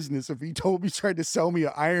be in business if he told me tried to sell me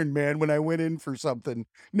an Iron Man when I went in for something.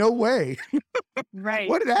 No way. Right.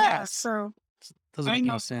 What an Yeah. ass. So Doesn't I make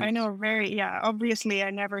no know. I sense. know. Very. Yeah. Obviously,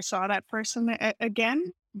 I never saw that person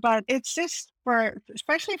again. But it's just for,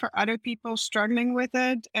 especially for other people struggling with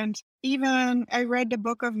it. And even I read the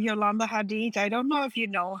book of Yolanda Hadid. I don't know if you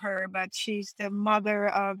know her, but she's the mother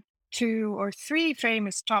of two or three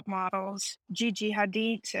famous top models, Gigi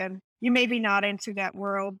Hadid. And you may be not into that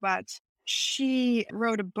world, but she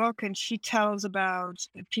wrote a book and she tells about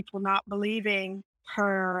people not believing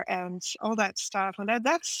her and all that stuff. And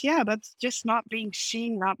that's, yeah, that's just not being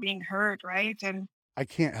seen, not being heard, right? And I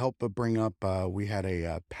can't help but bring up, we had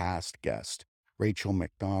a past guest, Rachel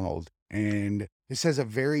McDonald, and this has a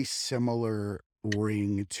very similar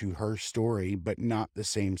ring to her story, but not the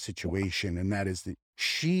same situation. And that is that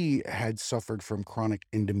she had suffered from chronic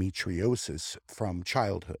endometriosis from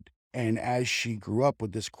childhood. And as she grew up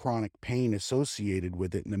with this chronic pain associated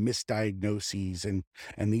with it and the misdiagnoses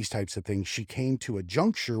and these types of things, she came to a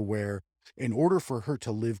juncture where in order for her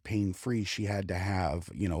to live pain free, she had to have,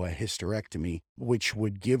 a hysterectomy, which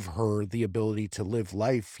would give her the ability to live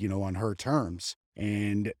life, on her terms.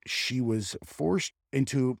 And she was forced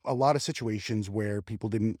into a lot of situations where people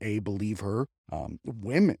didn't believe her.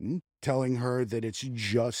 Women telling her that it's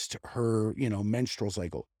just her, menstrual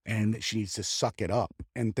cycle and that she needs to suck it up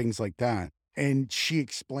and things like that. And she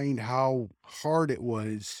explained how hard it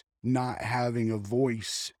was not having a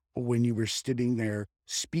voice when you were sitting there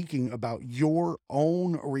speaking about your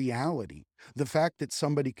own reality. The fact that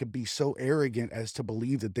somebody could be so arrogant as to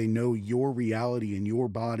believe that they know your reality and your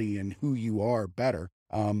body and who you are better,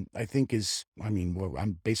 I think well,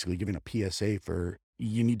 I'm basically giving a PSA for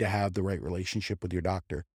you need to have the right relationship with your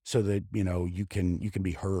doctor so that, you can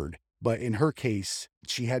be heard. But in her case,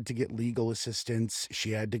 she had to get legal assistance.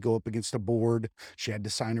 She had to go up against a board. She had to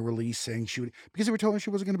sign a release saying she would, because they were telling her she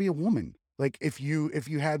wasn't going to be a woman. Like if you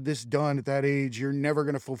had this done at that age, you're never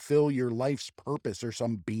going to fulfill your life's purpose or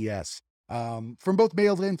some BS. From both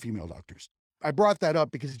male and female doctors. I brought that up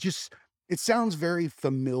because it sounds very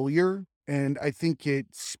familiar. And I think it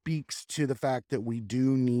speaks to the fact that we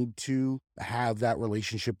do need to have that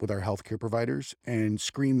relationship with our healthcare providers and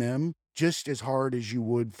screen them just as hard as you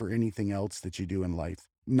would for anything else that you do in life,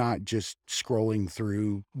 not just scrolling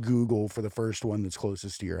through Google for the first one that's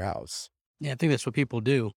closest to your house. Yeah, I think that's what people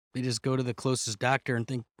do. They just go to the closest doctor and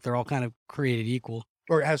think they're all kind of created equal.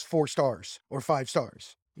 Or it has 4 stars or 5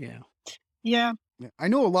 stars. Yeah. yeah, Yeah, I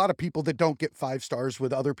know a lot of people that don't get 5 stars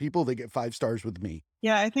with other people, they get 5 stars with me.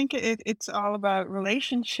 yeah, I think it's all about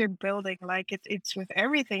relationship building. Like it's with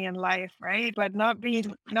everything in life, right? But not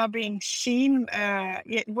being seen.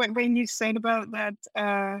 When you said about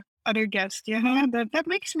that other guest, yeah, that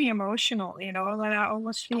makes me emotional. And I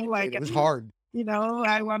almost feel And like it was hard.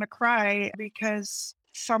 I want to cry because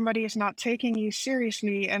somebody is not taking you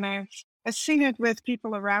seriously. And I've seen it with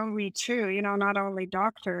people around me too. Not only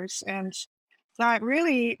doctors and. That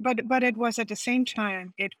really, but it was at the same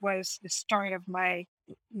time, it was the start of my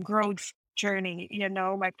growth journey,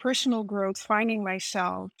 my personal growth, finding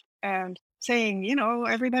myself and saying,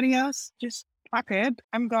 everybody else, just fuck it.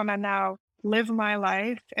 I'm gonna now live my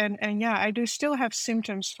life. And yeah, I do still have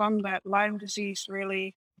symptoms from that. Lyme disease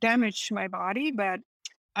really damaged my body, but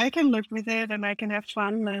I can live with it and I can have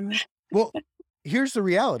fun and Well, here's the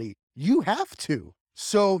reality. You have to.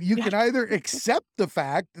 So you yeah, can either accept the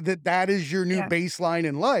fact that that is your new yeah, baseline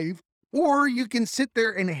in life, or you can sit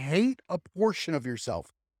there and hate a portion of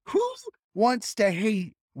yourself. Who wants to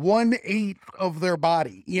hate 1/8 of their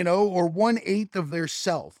body, or 1/8 of their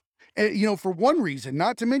self? For one reason,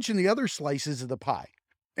 not to mention the other slices of the pie.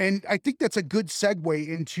 And I think that's a good segue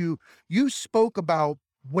into you spoke about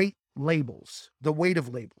weight labels, the weight of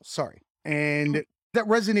labels. Sorry. And that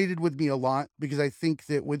resonated with me a lot because I think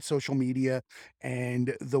that with social media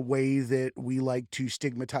and the way that we like to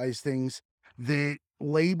stigmatize things, that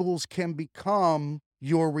labels can become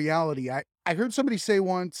your reality. I heard somebody say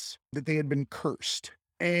once that they had been cursed,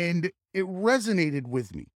 and it resonated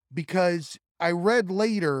with me because I read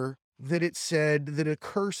later that it said that a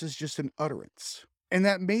curse is just an utterance. And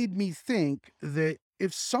that made me think that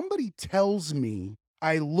if somebody tells me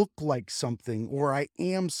I look like something, or I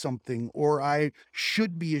am something, or I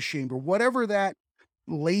should be ashamed, or whatever that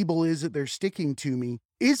label is that they're sticking to me,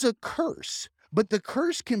 is a curse. But the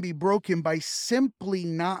curse can be broken by simply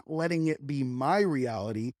not letting it be my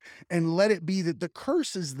reality and let it be that the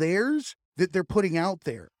curse is theirs that they're putting out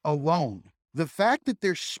there alone. The fact that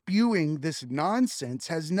they're spewing this nonsense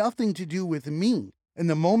has nothing to do with me. And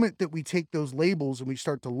the moment that we take those labels and we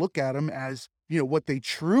start to look at them as, what they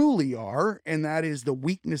truly are, and that is the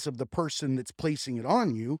weakness of the person that's placing it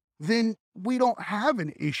on you, then we don't have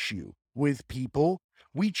an issue with people.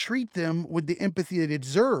 We treat them with the empathy they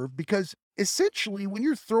deserve because essentially, when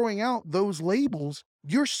you're throwing out those labels,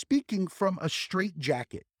 you're speaking from a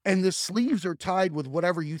straitjacket and the sleeves are tied with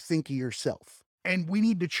whatever you think of yourself. And we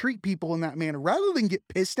need to treat people in that manner rather than get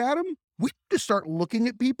pissed at them. We need to start looking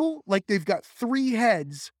at people like they've got three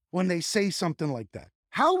heads when they say something like that.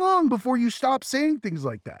 How long before you stop saying things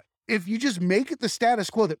like that? If you just make it the status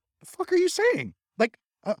quo, that the fuck are you saying? Like,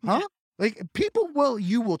 Yeah. huh? Like people will,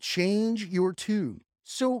 you will change your tune.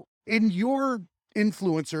 So in your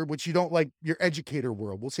influencer, which you don't like, your educator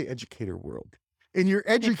world, we'll say educator world. In your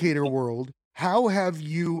educator world, how have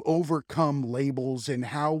you overcome labels and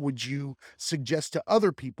how would you suggest to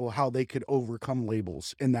other people how they could overcome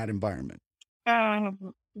labels in that environment?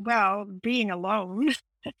 Well, being alone,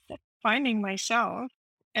 finding myself,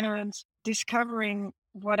 and discovering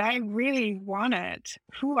what I really wanted,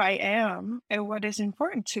 who I am, and what is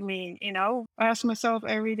important to me. I ask myself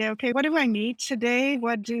every day, okay, what do I need today?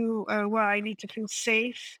 Well, I need to feel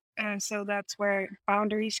safe. And so that's where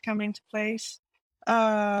boundaries come into place.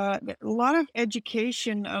 A lot of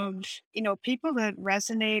education of, people that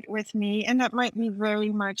resonate with me, and that might be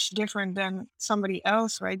very much different than somebody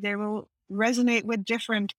else, right? They will resonate with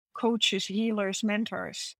different coaches, healers,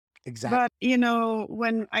 mentors. Exactly. But,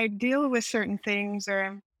 when I deal with certain things or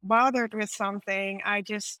I'm bothered with something, I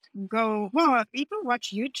just go, well, people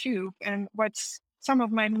watch YouTube and watch some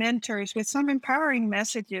of my mentors with some empowering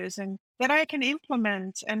messages and that I can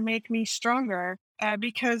implement and make me stronger.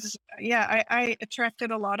 Because, yeah, I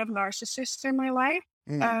attracted a lot of narcissists in my life.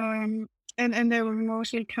 Mm. Um, and they were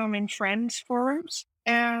mostly come in friends forums.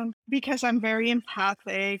 And because I'm very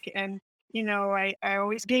empathic and, I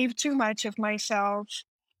always gave too much of myself,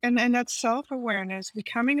 and that's self-awareness,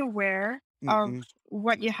 becoming aware of Mm-mm.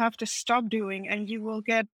 what you have to stop doing, and you will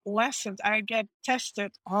get lessons. I get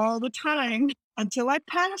tested all the time until I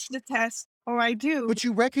pass the test, or I do. But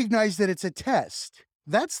you recognize that it's a test.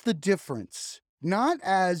 That's the difference. Not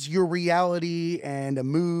as your reality and a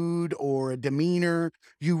mood or a demeanor.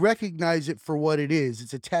 You recognize it for what it is.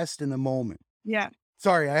 It's a test in the moment. Yeah.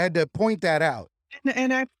 Sorry, I had to point that out.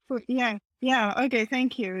 And I put, yeah, yeah, okay,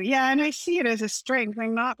 thank you. Yeah, and I see it as a strength.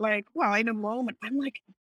 I'm not like, well, in a moment, I'm like,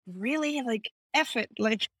 really? Like, F it.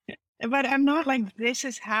 Like, but I'm not like, this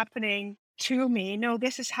is happening to me. No,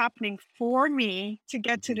 this is happening for me to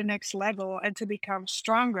get to Mhm. the next level and to become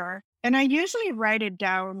stronger. And I usually write it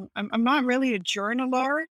down. I'm not really a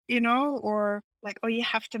journaler, or like, oh, you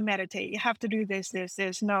have to meditate. You have to do this, this,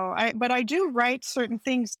 this. No, but I do write certain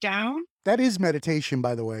things down. That is meditation,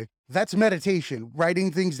 by the way. That's meditation.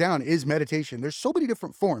 Writing things down is meditation. There's so many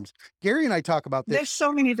different forms. Gary and I talk about There's this.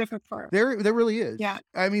 so many different forms. There really Yeah. is.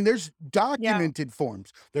 I mean, there's Yeah. documented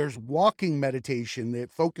forms. There's walking meditation that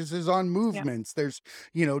focuses on Yeah. movements. There's,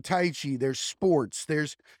 Tai Chi, there's sports.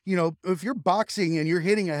 There's, if you're boxing and you're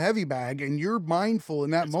hitting a heavy bag and you're mindful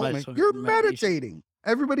in that That's my moment, sort you're of meditation. meditating.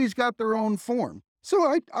 Everybody's got their own form. So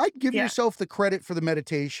I'd give Yeah. yourself the credit for the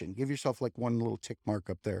meditation. Give yourself like one little tick mark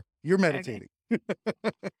up there. You're Okay. meditating.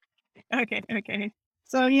 Okay. Okay.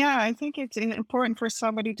 So yeah, I think it's important for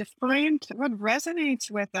somebody to find what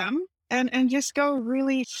resonates with them and just go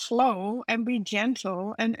really slow and be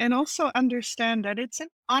gentle and also understand that it's an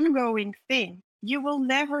ongoing thing. You will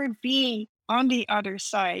never be on the other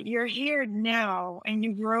side. You're here now and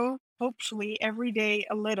you grow hopefully every day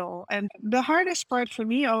a little. And the hardest part for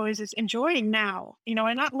me always is enjoying now, and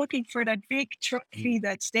not looking for that big trophy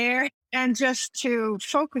that's there and just to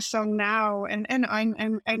focus on now and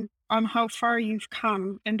on how far you've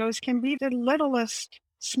come. And those can be the littlest,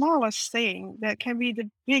 smallest thing that can be the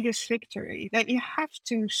biggest victory that you have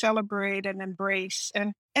to celebrate and embrace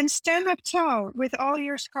and stand up tall with all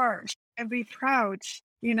your scars and be proud.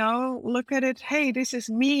 Look at it. Hey, this is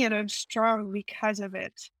me and I'm strong because of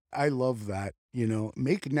it. I love that,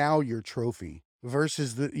 make now your trophy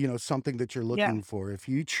versus something that you're Yeah. looking for. If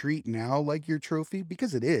you treat now like your trophy,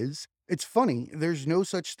 because it is, it's funny. There's no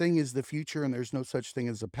such thing as the future and there's no such thing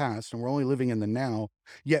as the past. And we're only living in the now,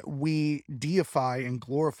 yet we deify and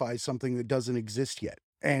glorify something that doesn't exist yet.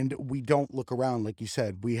 And we don't look around, like you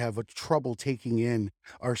said, we have a trouble taking in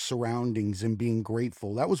our surroundings and being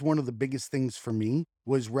grateful. That was one of the biggest things for me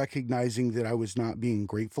was recognizing that I was not being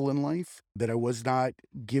grateful in life, that I was not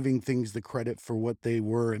giving things the credit for what they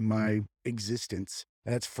were in my existence.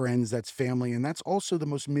 That's friends, that's family, and that's also the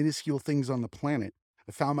most minuscule things on the planet.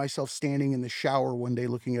 I found myself standing in the shower one day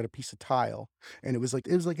looking at a piece of tile, and it was like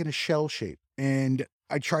in a shell shape. And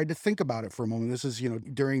I tried to think about it for a moment. This is,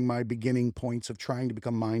 during my beginning points of trying to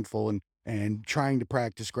become mindful and and trying to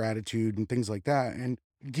practice gratitude and things like that. And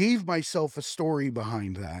gave myself a story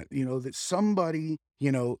behind that, that somebody,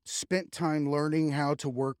 spent time learning how to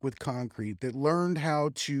work with concrete, that learned how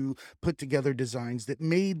to put together designs, that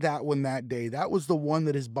made that one that day. That was the one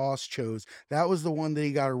that his boss chose. That was the one that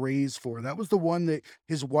he got a raise for. That was the one that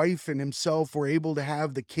his wife and himself were able to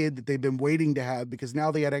have the kid that they've been waiting to have because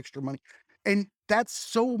now they had extra money. And that's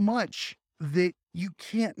so much that you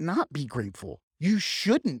can't not be grateful. You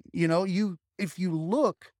shouldn't, if you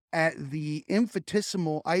look at the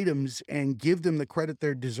infinitesimal items and give them the credit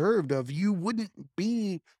they're deserved of, you wouldn't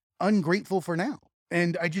be ungrateful for now.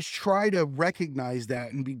 And I just try to recognize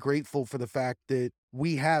that and be grateful for the fact that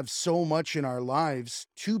we have so much in our lives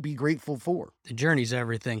to be grateful for. The journey's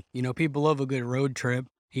everything. People love a good road trip.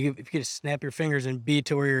 If you just snap your fingers and be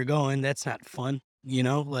to where you're going, that's not fun.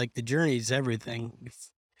 Like the journey's everything.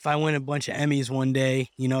 If I win a bunch of Emmys one day,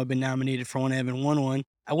 I've been nominated for one, I haven't won one.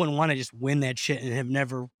 I wouldn't want to just win that shit and have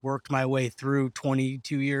never worked my way through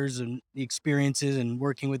 22 years and the experiences and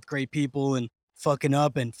working with great people and fucking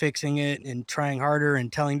up and fixing it and trying harder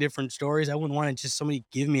and telling different stories. I wouldn't want to just somebody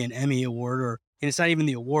give me an Emmy award, and it's not even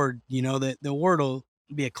the award, the award will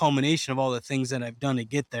be a culmination of all the things that I've done to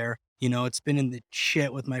get there. It's been in the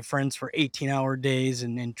shit with my friends for 18-hour days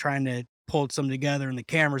and trying to pull something together, and the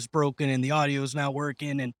camera's broken and the audio's not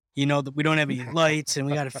working, and that we don't have any lights and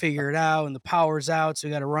we got to figure it out, and the power's out. So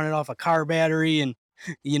we got to run it off a car battery. And,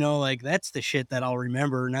 like that's the shit that I'll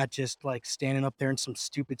remember, not just like standing up there in some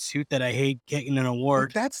stupid suit that I hate getting an But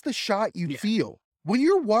award. that's the shot you Yeah. feel. When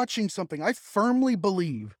you're watching something, I firmly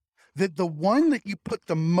believe that the one that you put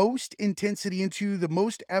the most intensity into, the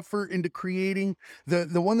most effort into creating,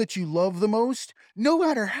 the one that you love the most, no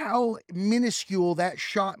matter how minuscule that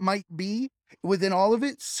shot might be within all of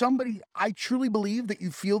it, I truly believe that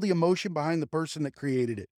you feel the emotion behind the person that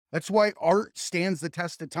created it. That's why art stands the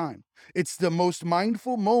test of time. It's the most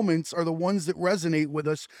mindful moments are the ones that resonate with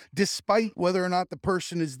us, despite whether or not the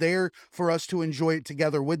person is there for us to enjoy it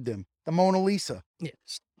together with them. The Mona Lisa.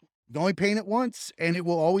 Yes. You only paint it once, and it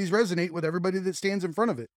will always resonate with everybody that stands in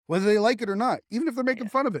front of it, whether they like it or not, even if they're making Yeah.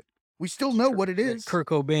 fun of it. We still It's know true. what it The is. Kurt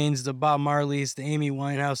Cobain's, the Bob Marley's, the Amy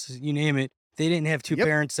Winehouse's, you name it. They didn't have two Yep.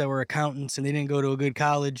 parents that were accountants, and they didn't go to a good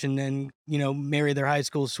college and then, marry their high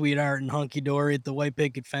school sweetheart and hunky dory at the white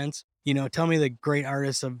picket fence. Tell me the great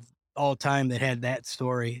artists of all time that had that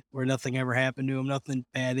story where nothing ever happened to them, nothing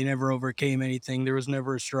bad. They never overcame anything. There was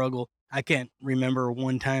never a struggle. I can't remember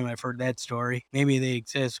one time I've heard that story. Maybe they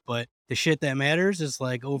exist, but the shit that matters is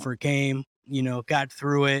like overcame, got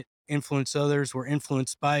through it, influenced others, were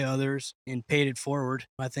influenced by others, and paid it forward.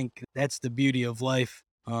 I think that's the beauty of life.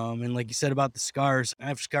 And like you said about the scars, I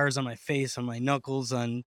have scars on my face, on my knuckles,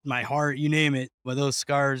 on my heart, you name it. But those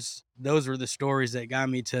scars, those were the stories that got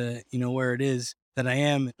me to, where it is that I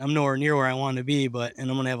am. I'm nowhere near where I want to be, and I'm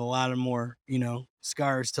going to have a lot of more,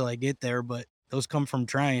 scars till I get there. But those come from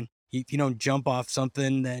trying. If you don't jump off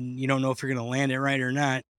something, then you don't know if you're going to land it right or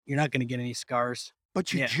not. You're not going to get any scars.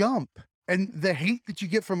 But you Yeah. jump. And the hate that you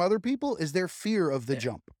get from other people is their fear of the Yeah.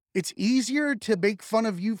 jump. It's easier to make fun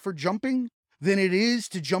of you for jumping than it is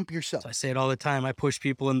to jump yourself. So I say it all the time. I push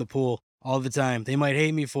people in the pool all the time. They might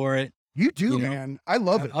hate me for it. You do, You know, man. I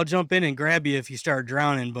love it. I'll jump in and grab you if you start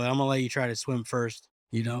drowning, but I'm gonna let you try to swim first.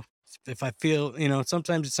 If I feel,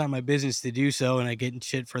 sometimes it's not my business to do so, and I get in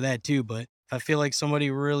shit for that too. But if I feel like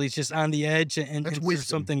somebody really is just on the edge and That's there's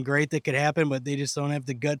wisdom. something great that could happen, but they just don't have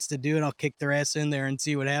the guts to do it, I'll kick their ass in there and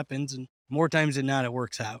see what happens. And more times than not, it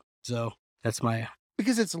works out. So that's my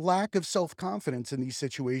Because it's lack of self-confidence in these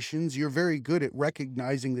situations. You're very good at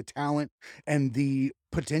recognizing the talent and the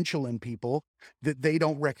potential in people that they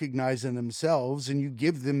don't recognize in themselves, and you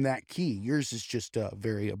give them that key. Yours is just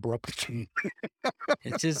very abrupt.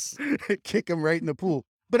 it's just Kick them right in the pool.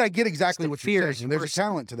 But I get exactly the what you're fears saying. And there's a worse.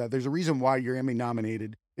 talent to that. There's a reason why you're Emmy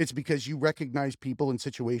nominated. It's because you recognize people and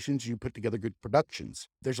situations, you put together good productions.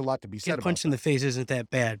 There's a lot to be said Getting about punched in that. the face isn't that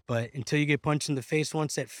bad, but until you get punched in the face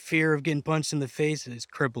once, that fear of getting punched in the face is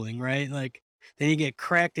crippling, right? Like then you get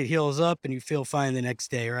cracked, it heals up, and you feel fine the next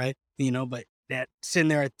day, right? But that sitting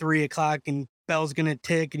there at 3 o'clock and bell's gonna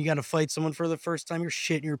tick, and you got to fight someone for the first time, you're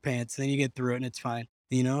shitting your pants. Then you get through it, and it's fine.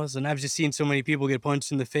 So and I've just seen so many people get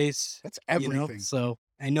punched in the face. That's everything. So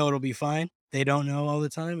I know it'll be fine. They don't know all the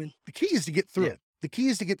time, and The key is to get through yeah. it. The key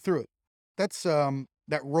is to get through it. That's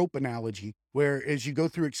that rope analogy where as you go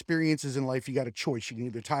through experiences in life, you got a choice. You can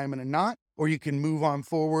either tie them in a knot or you can move on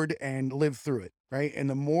forward and live through it, right? And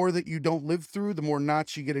the more that you don't live through, the more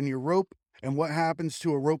knots you get in your rope. And what happens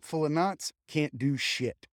to a rope full of knots? Can't do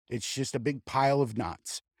shit. It's just a big pile of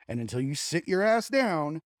knots. And until you sit your ass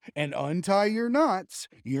down and untie your knots,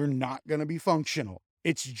 you're not going to be functional.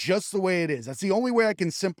 It's just the way it is. That's the only way I can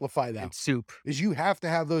simplify that, And soup. is you have to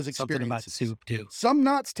have those Something about experiences. soup too. Some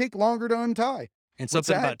knots take longer to untie. And What's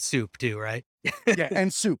something that? about soup too, right? Yeah,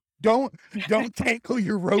 and soup. Don't tangle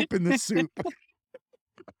your rope in the soup.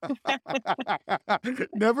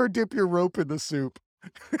 Never dip your rope in the soup.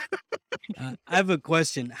 I have a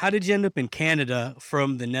question. How did you end up in Canada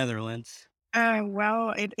from the Netherlands?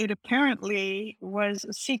 Well, it apparently was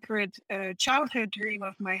a secret childhood dream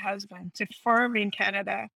of my husband to farm in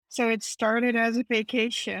Canada. So it started as a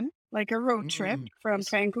vacation, like a road trip Mm, from Nice.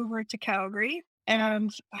 Vancouver to Calgary.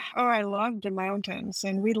 And oh, I loved the mountains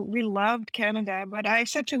and we loved Canada. But I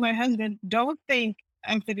said to my husband, don't think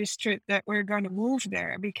after this trip that we're going to move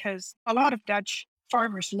there because a lot of Dutch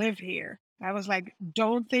farmers live here. I was like,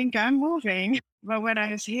 don't think I'm moving. But when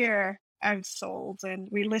I was here, I've sold. And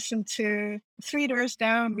we listened to Three Doors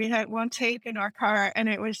Down. We had one tape in our car, and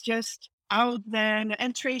it was just out then.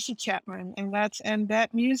 And Tracy Chapman, and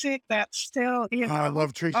that music that's still, oh, I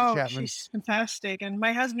love Tracy oh, Chapman. she's fantastic. And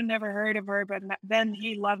my husband never heard of her, but then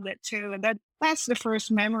he loved it too. And that's the first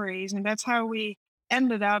memories, and that's how we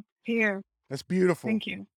ended up here. That's beautiful. Thank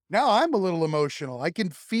you. Now I'm a little emotional. I can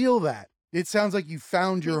feel that. It sounds like you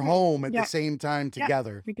found your home at the Yeah, same time yeah,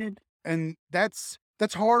 together. we did. And that's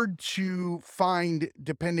hard to find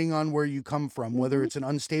depending on where you come from, whether Mhm. it's an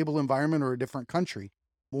unstable environment or a different country.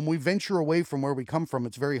 When we venture away from where we come from,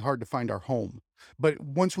 it's very hard to find our home. But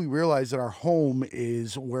once we realize that our home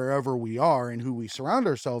is wherever we are and who we surround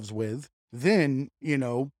ourselves with, then,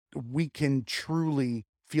 we can truly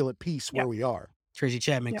feel at peace Yeah, where we are. Tracy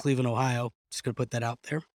Chapman, yeah. Cleveland, Ohio. Just gonna put that out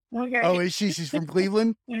there. Oh, Okay. is she? She's from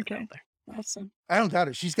Cleveland? Out Okay. there. Awesome. I don't doubt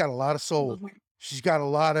it. She's got a lot of soul. Mhm. She's got a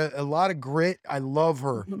lot of grit. I love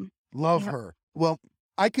her. Mhm. Love Yeah. her. Well,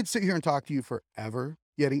 I could sit here and talk to you forever,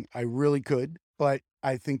 Yeti. I really could. But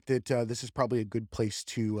I think that this is probably a good place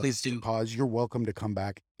Please to do. pause. You're welcome to come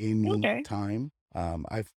back Okay. anytime.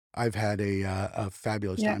 I've had a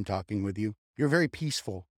fabulous Yeah. time talking with you. You're very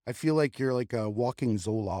peaceful. I feel like you're like a walking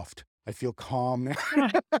Zoloft. I feel calm now.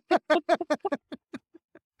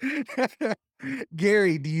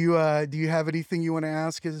 Gary, do you have anything you want to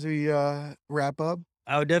ask as we wrap up?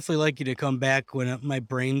 I would definitely like you to come back when my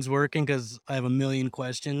brain's working because I have a million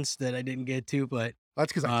questions that I didn't get to, but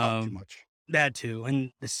That's because I talk too um, much. that too,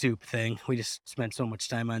 and the soup thing. We just spent so much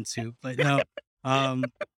time on soup, but no,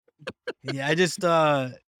 um, yeah, I just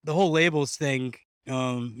the whole labels thing,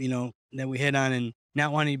 that we hit on, and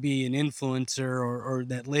not wanting to be an influencer or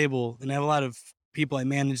that label. And I have a lot of people I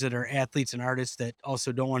manage that are athletes and artists that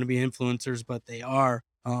also don't want to be influencers, but they are.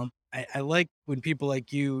 I like when people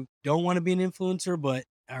like you don't want to be an influencer, but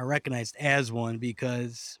are recognized as one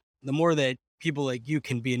because the more that people like you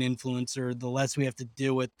can be an influencer, the less we have to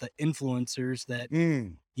deal with the influencers that,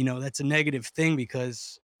 Mm, that's a negative thing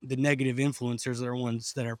because the negative influencers are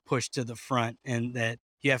ones that are pushed to the front and that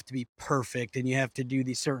you have to be perfect and you have to do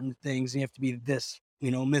these certain things and you have to be this,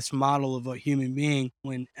 mismodel of a human being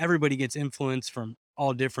when everybody gets influence from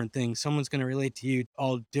all different things. Someone's going to relate to you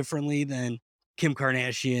all differently than Kim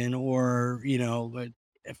Kardashian or,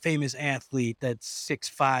 a famous athlete that's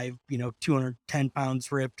 6'5", 210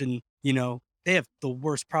 pounds ripped and, they have the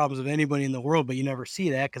worst problems of anybody in the world, but you never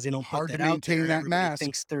see that because they don't put hard to that out there. maintain And that everybody mask.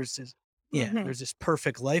 thinks there's this, yeah, Mhm. there's this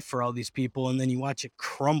perfect life for all these people. And then you watch it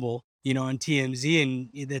crumble, on TMZ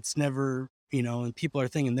and that's never, and people are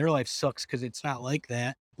thinking their life sucks because it's not like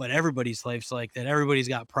that. But everybody's life's like that. Everybody's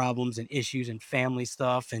got problems and issues and family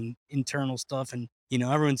stuff and internal stuff. And,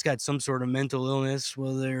 everyone's got some sort of mental illness,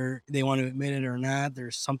 whether they want to admit it or not.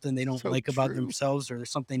 There's something they don't So like about true. themselves or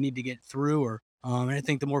there's something they need to get through or and I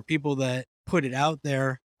think the more people that put it out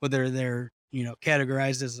there, whether they're,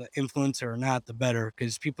 categorized as an influencer or not, the better.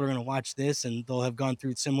 Because people are going to watch this and they'll have gone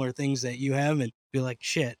through similar things that you have and be like,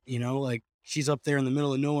 shit, like she's up there in the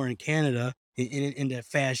middle of nowhere in Canada into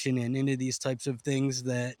fashion and into these types of things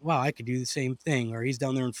that, wow, I could do the same thing. Or he's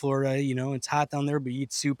down there in Florida, it's hot down there, but he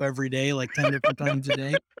eats soup every day, like 10 different times a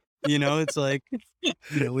day. It's like,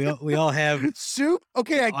 we all have Soup?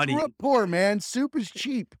 Okay, I grew up audience. poor, man. Soup is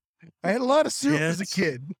cheap. I had a lot of soup as a Yes.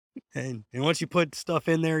 kid. And once you put stuff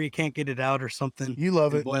in there, you can't get it out or something You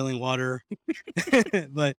love in it. boiling water.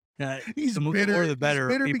 But He's the more bitter. the He's better of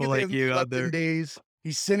bitter people because he like hasn't you out slept in there. days.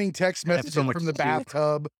 He's sending text I have so messages much from the soup.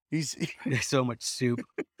 bathtub. He's There's so much soup.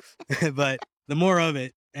 But the more of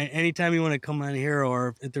it, anytime you want to come on here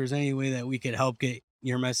or if there's any way that we could help get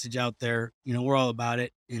your message out there, we're all about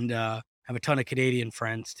it. And have a ton of Canadian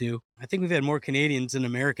friends too. I think we've had more Canadians than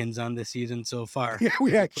Americans on this season so far. yeah,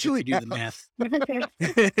 we If you actually do have. the math.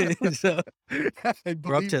 Okay. So I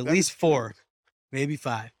we're up to believe at that is least true. 4, maybe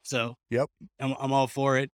 5. So Yep. I'm all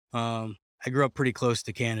for it. I grew up pretty close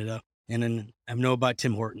to Canada. and then I know about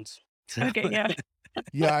Tim Hortons. So Okay, yeah.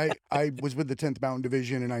 Yeah, I was with the 10th Mountain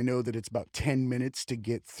Division, and I know that it's about 10 minutes to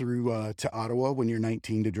get through to Ottawa when you're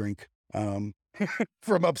 19 to drink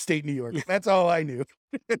from upstate New York. That's all I knew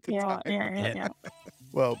at the Yeah, time. yeah, yeah, yeah. yeah.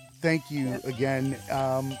 Well, thank you Yep. again.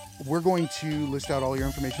 We're going to list out all your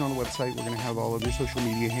information on the website. We're going to have all of your social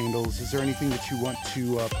media handles. Is there anything that you want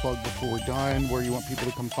to plug before we're done, where you want people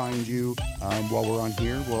to come find you while we're on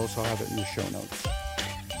here? We'll also have it in the show notes.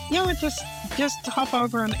 Yeah, just hop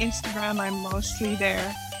over on Instagram. I'm mostly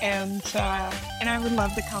there, and I would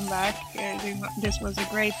love to come back. This was a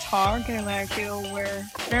great talk, and I feel we're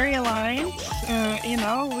very aligned.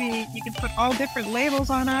 You can put all different labels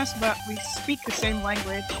on us, but we speak the same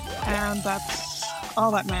language, and that's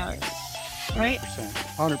all that matters, right?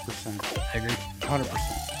 100%. I agree.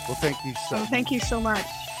 100%. Well, thank you so So much. thank you so much.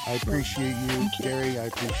 I appreciate you, Thank you. Gary. I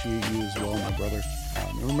appreciate you as well, my brother.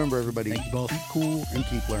 And remember, everybody, Thank you both. be cool and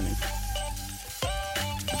keep learning.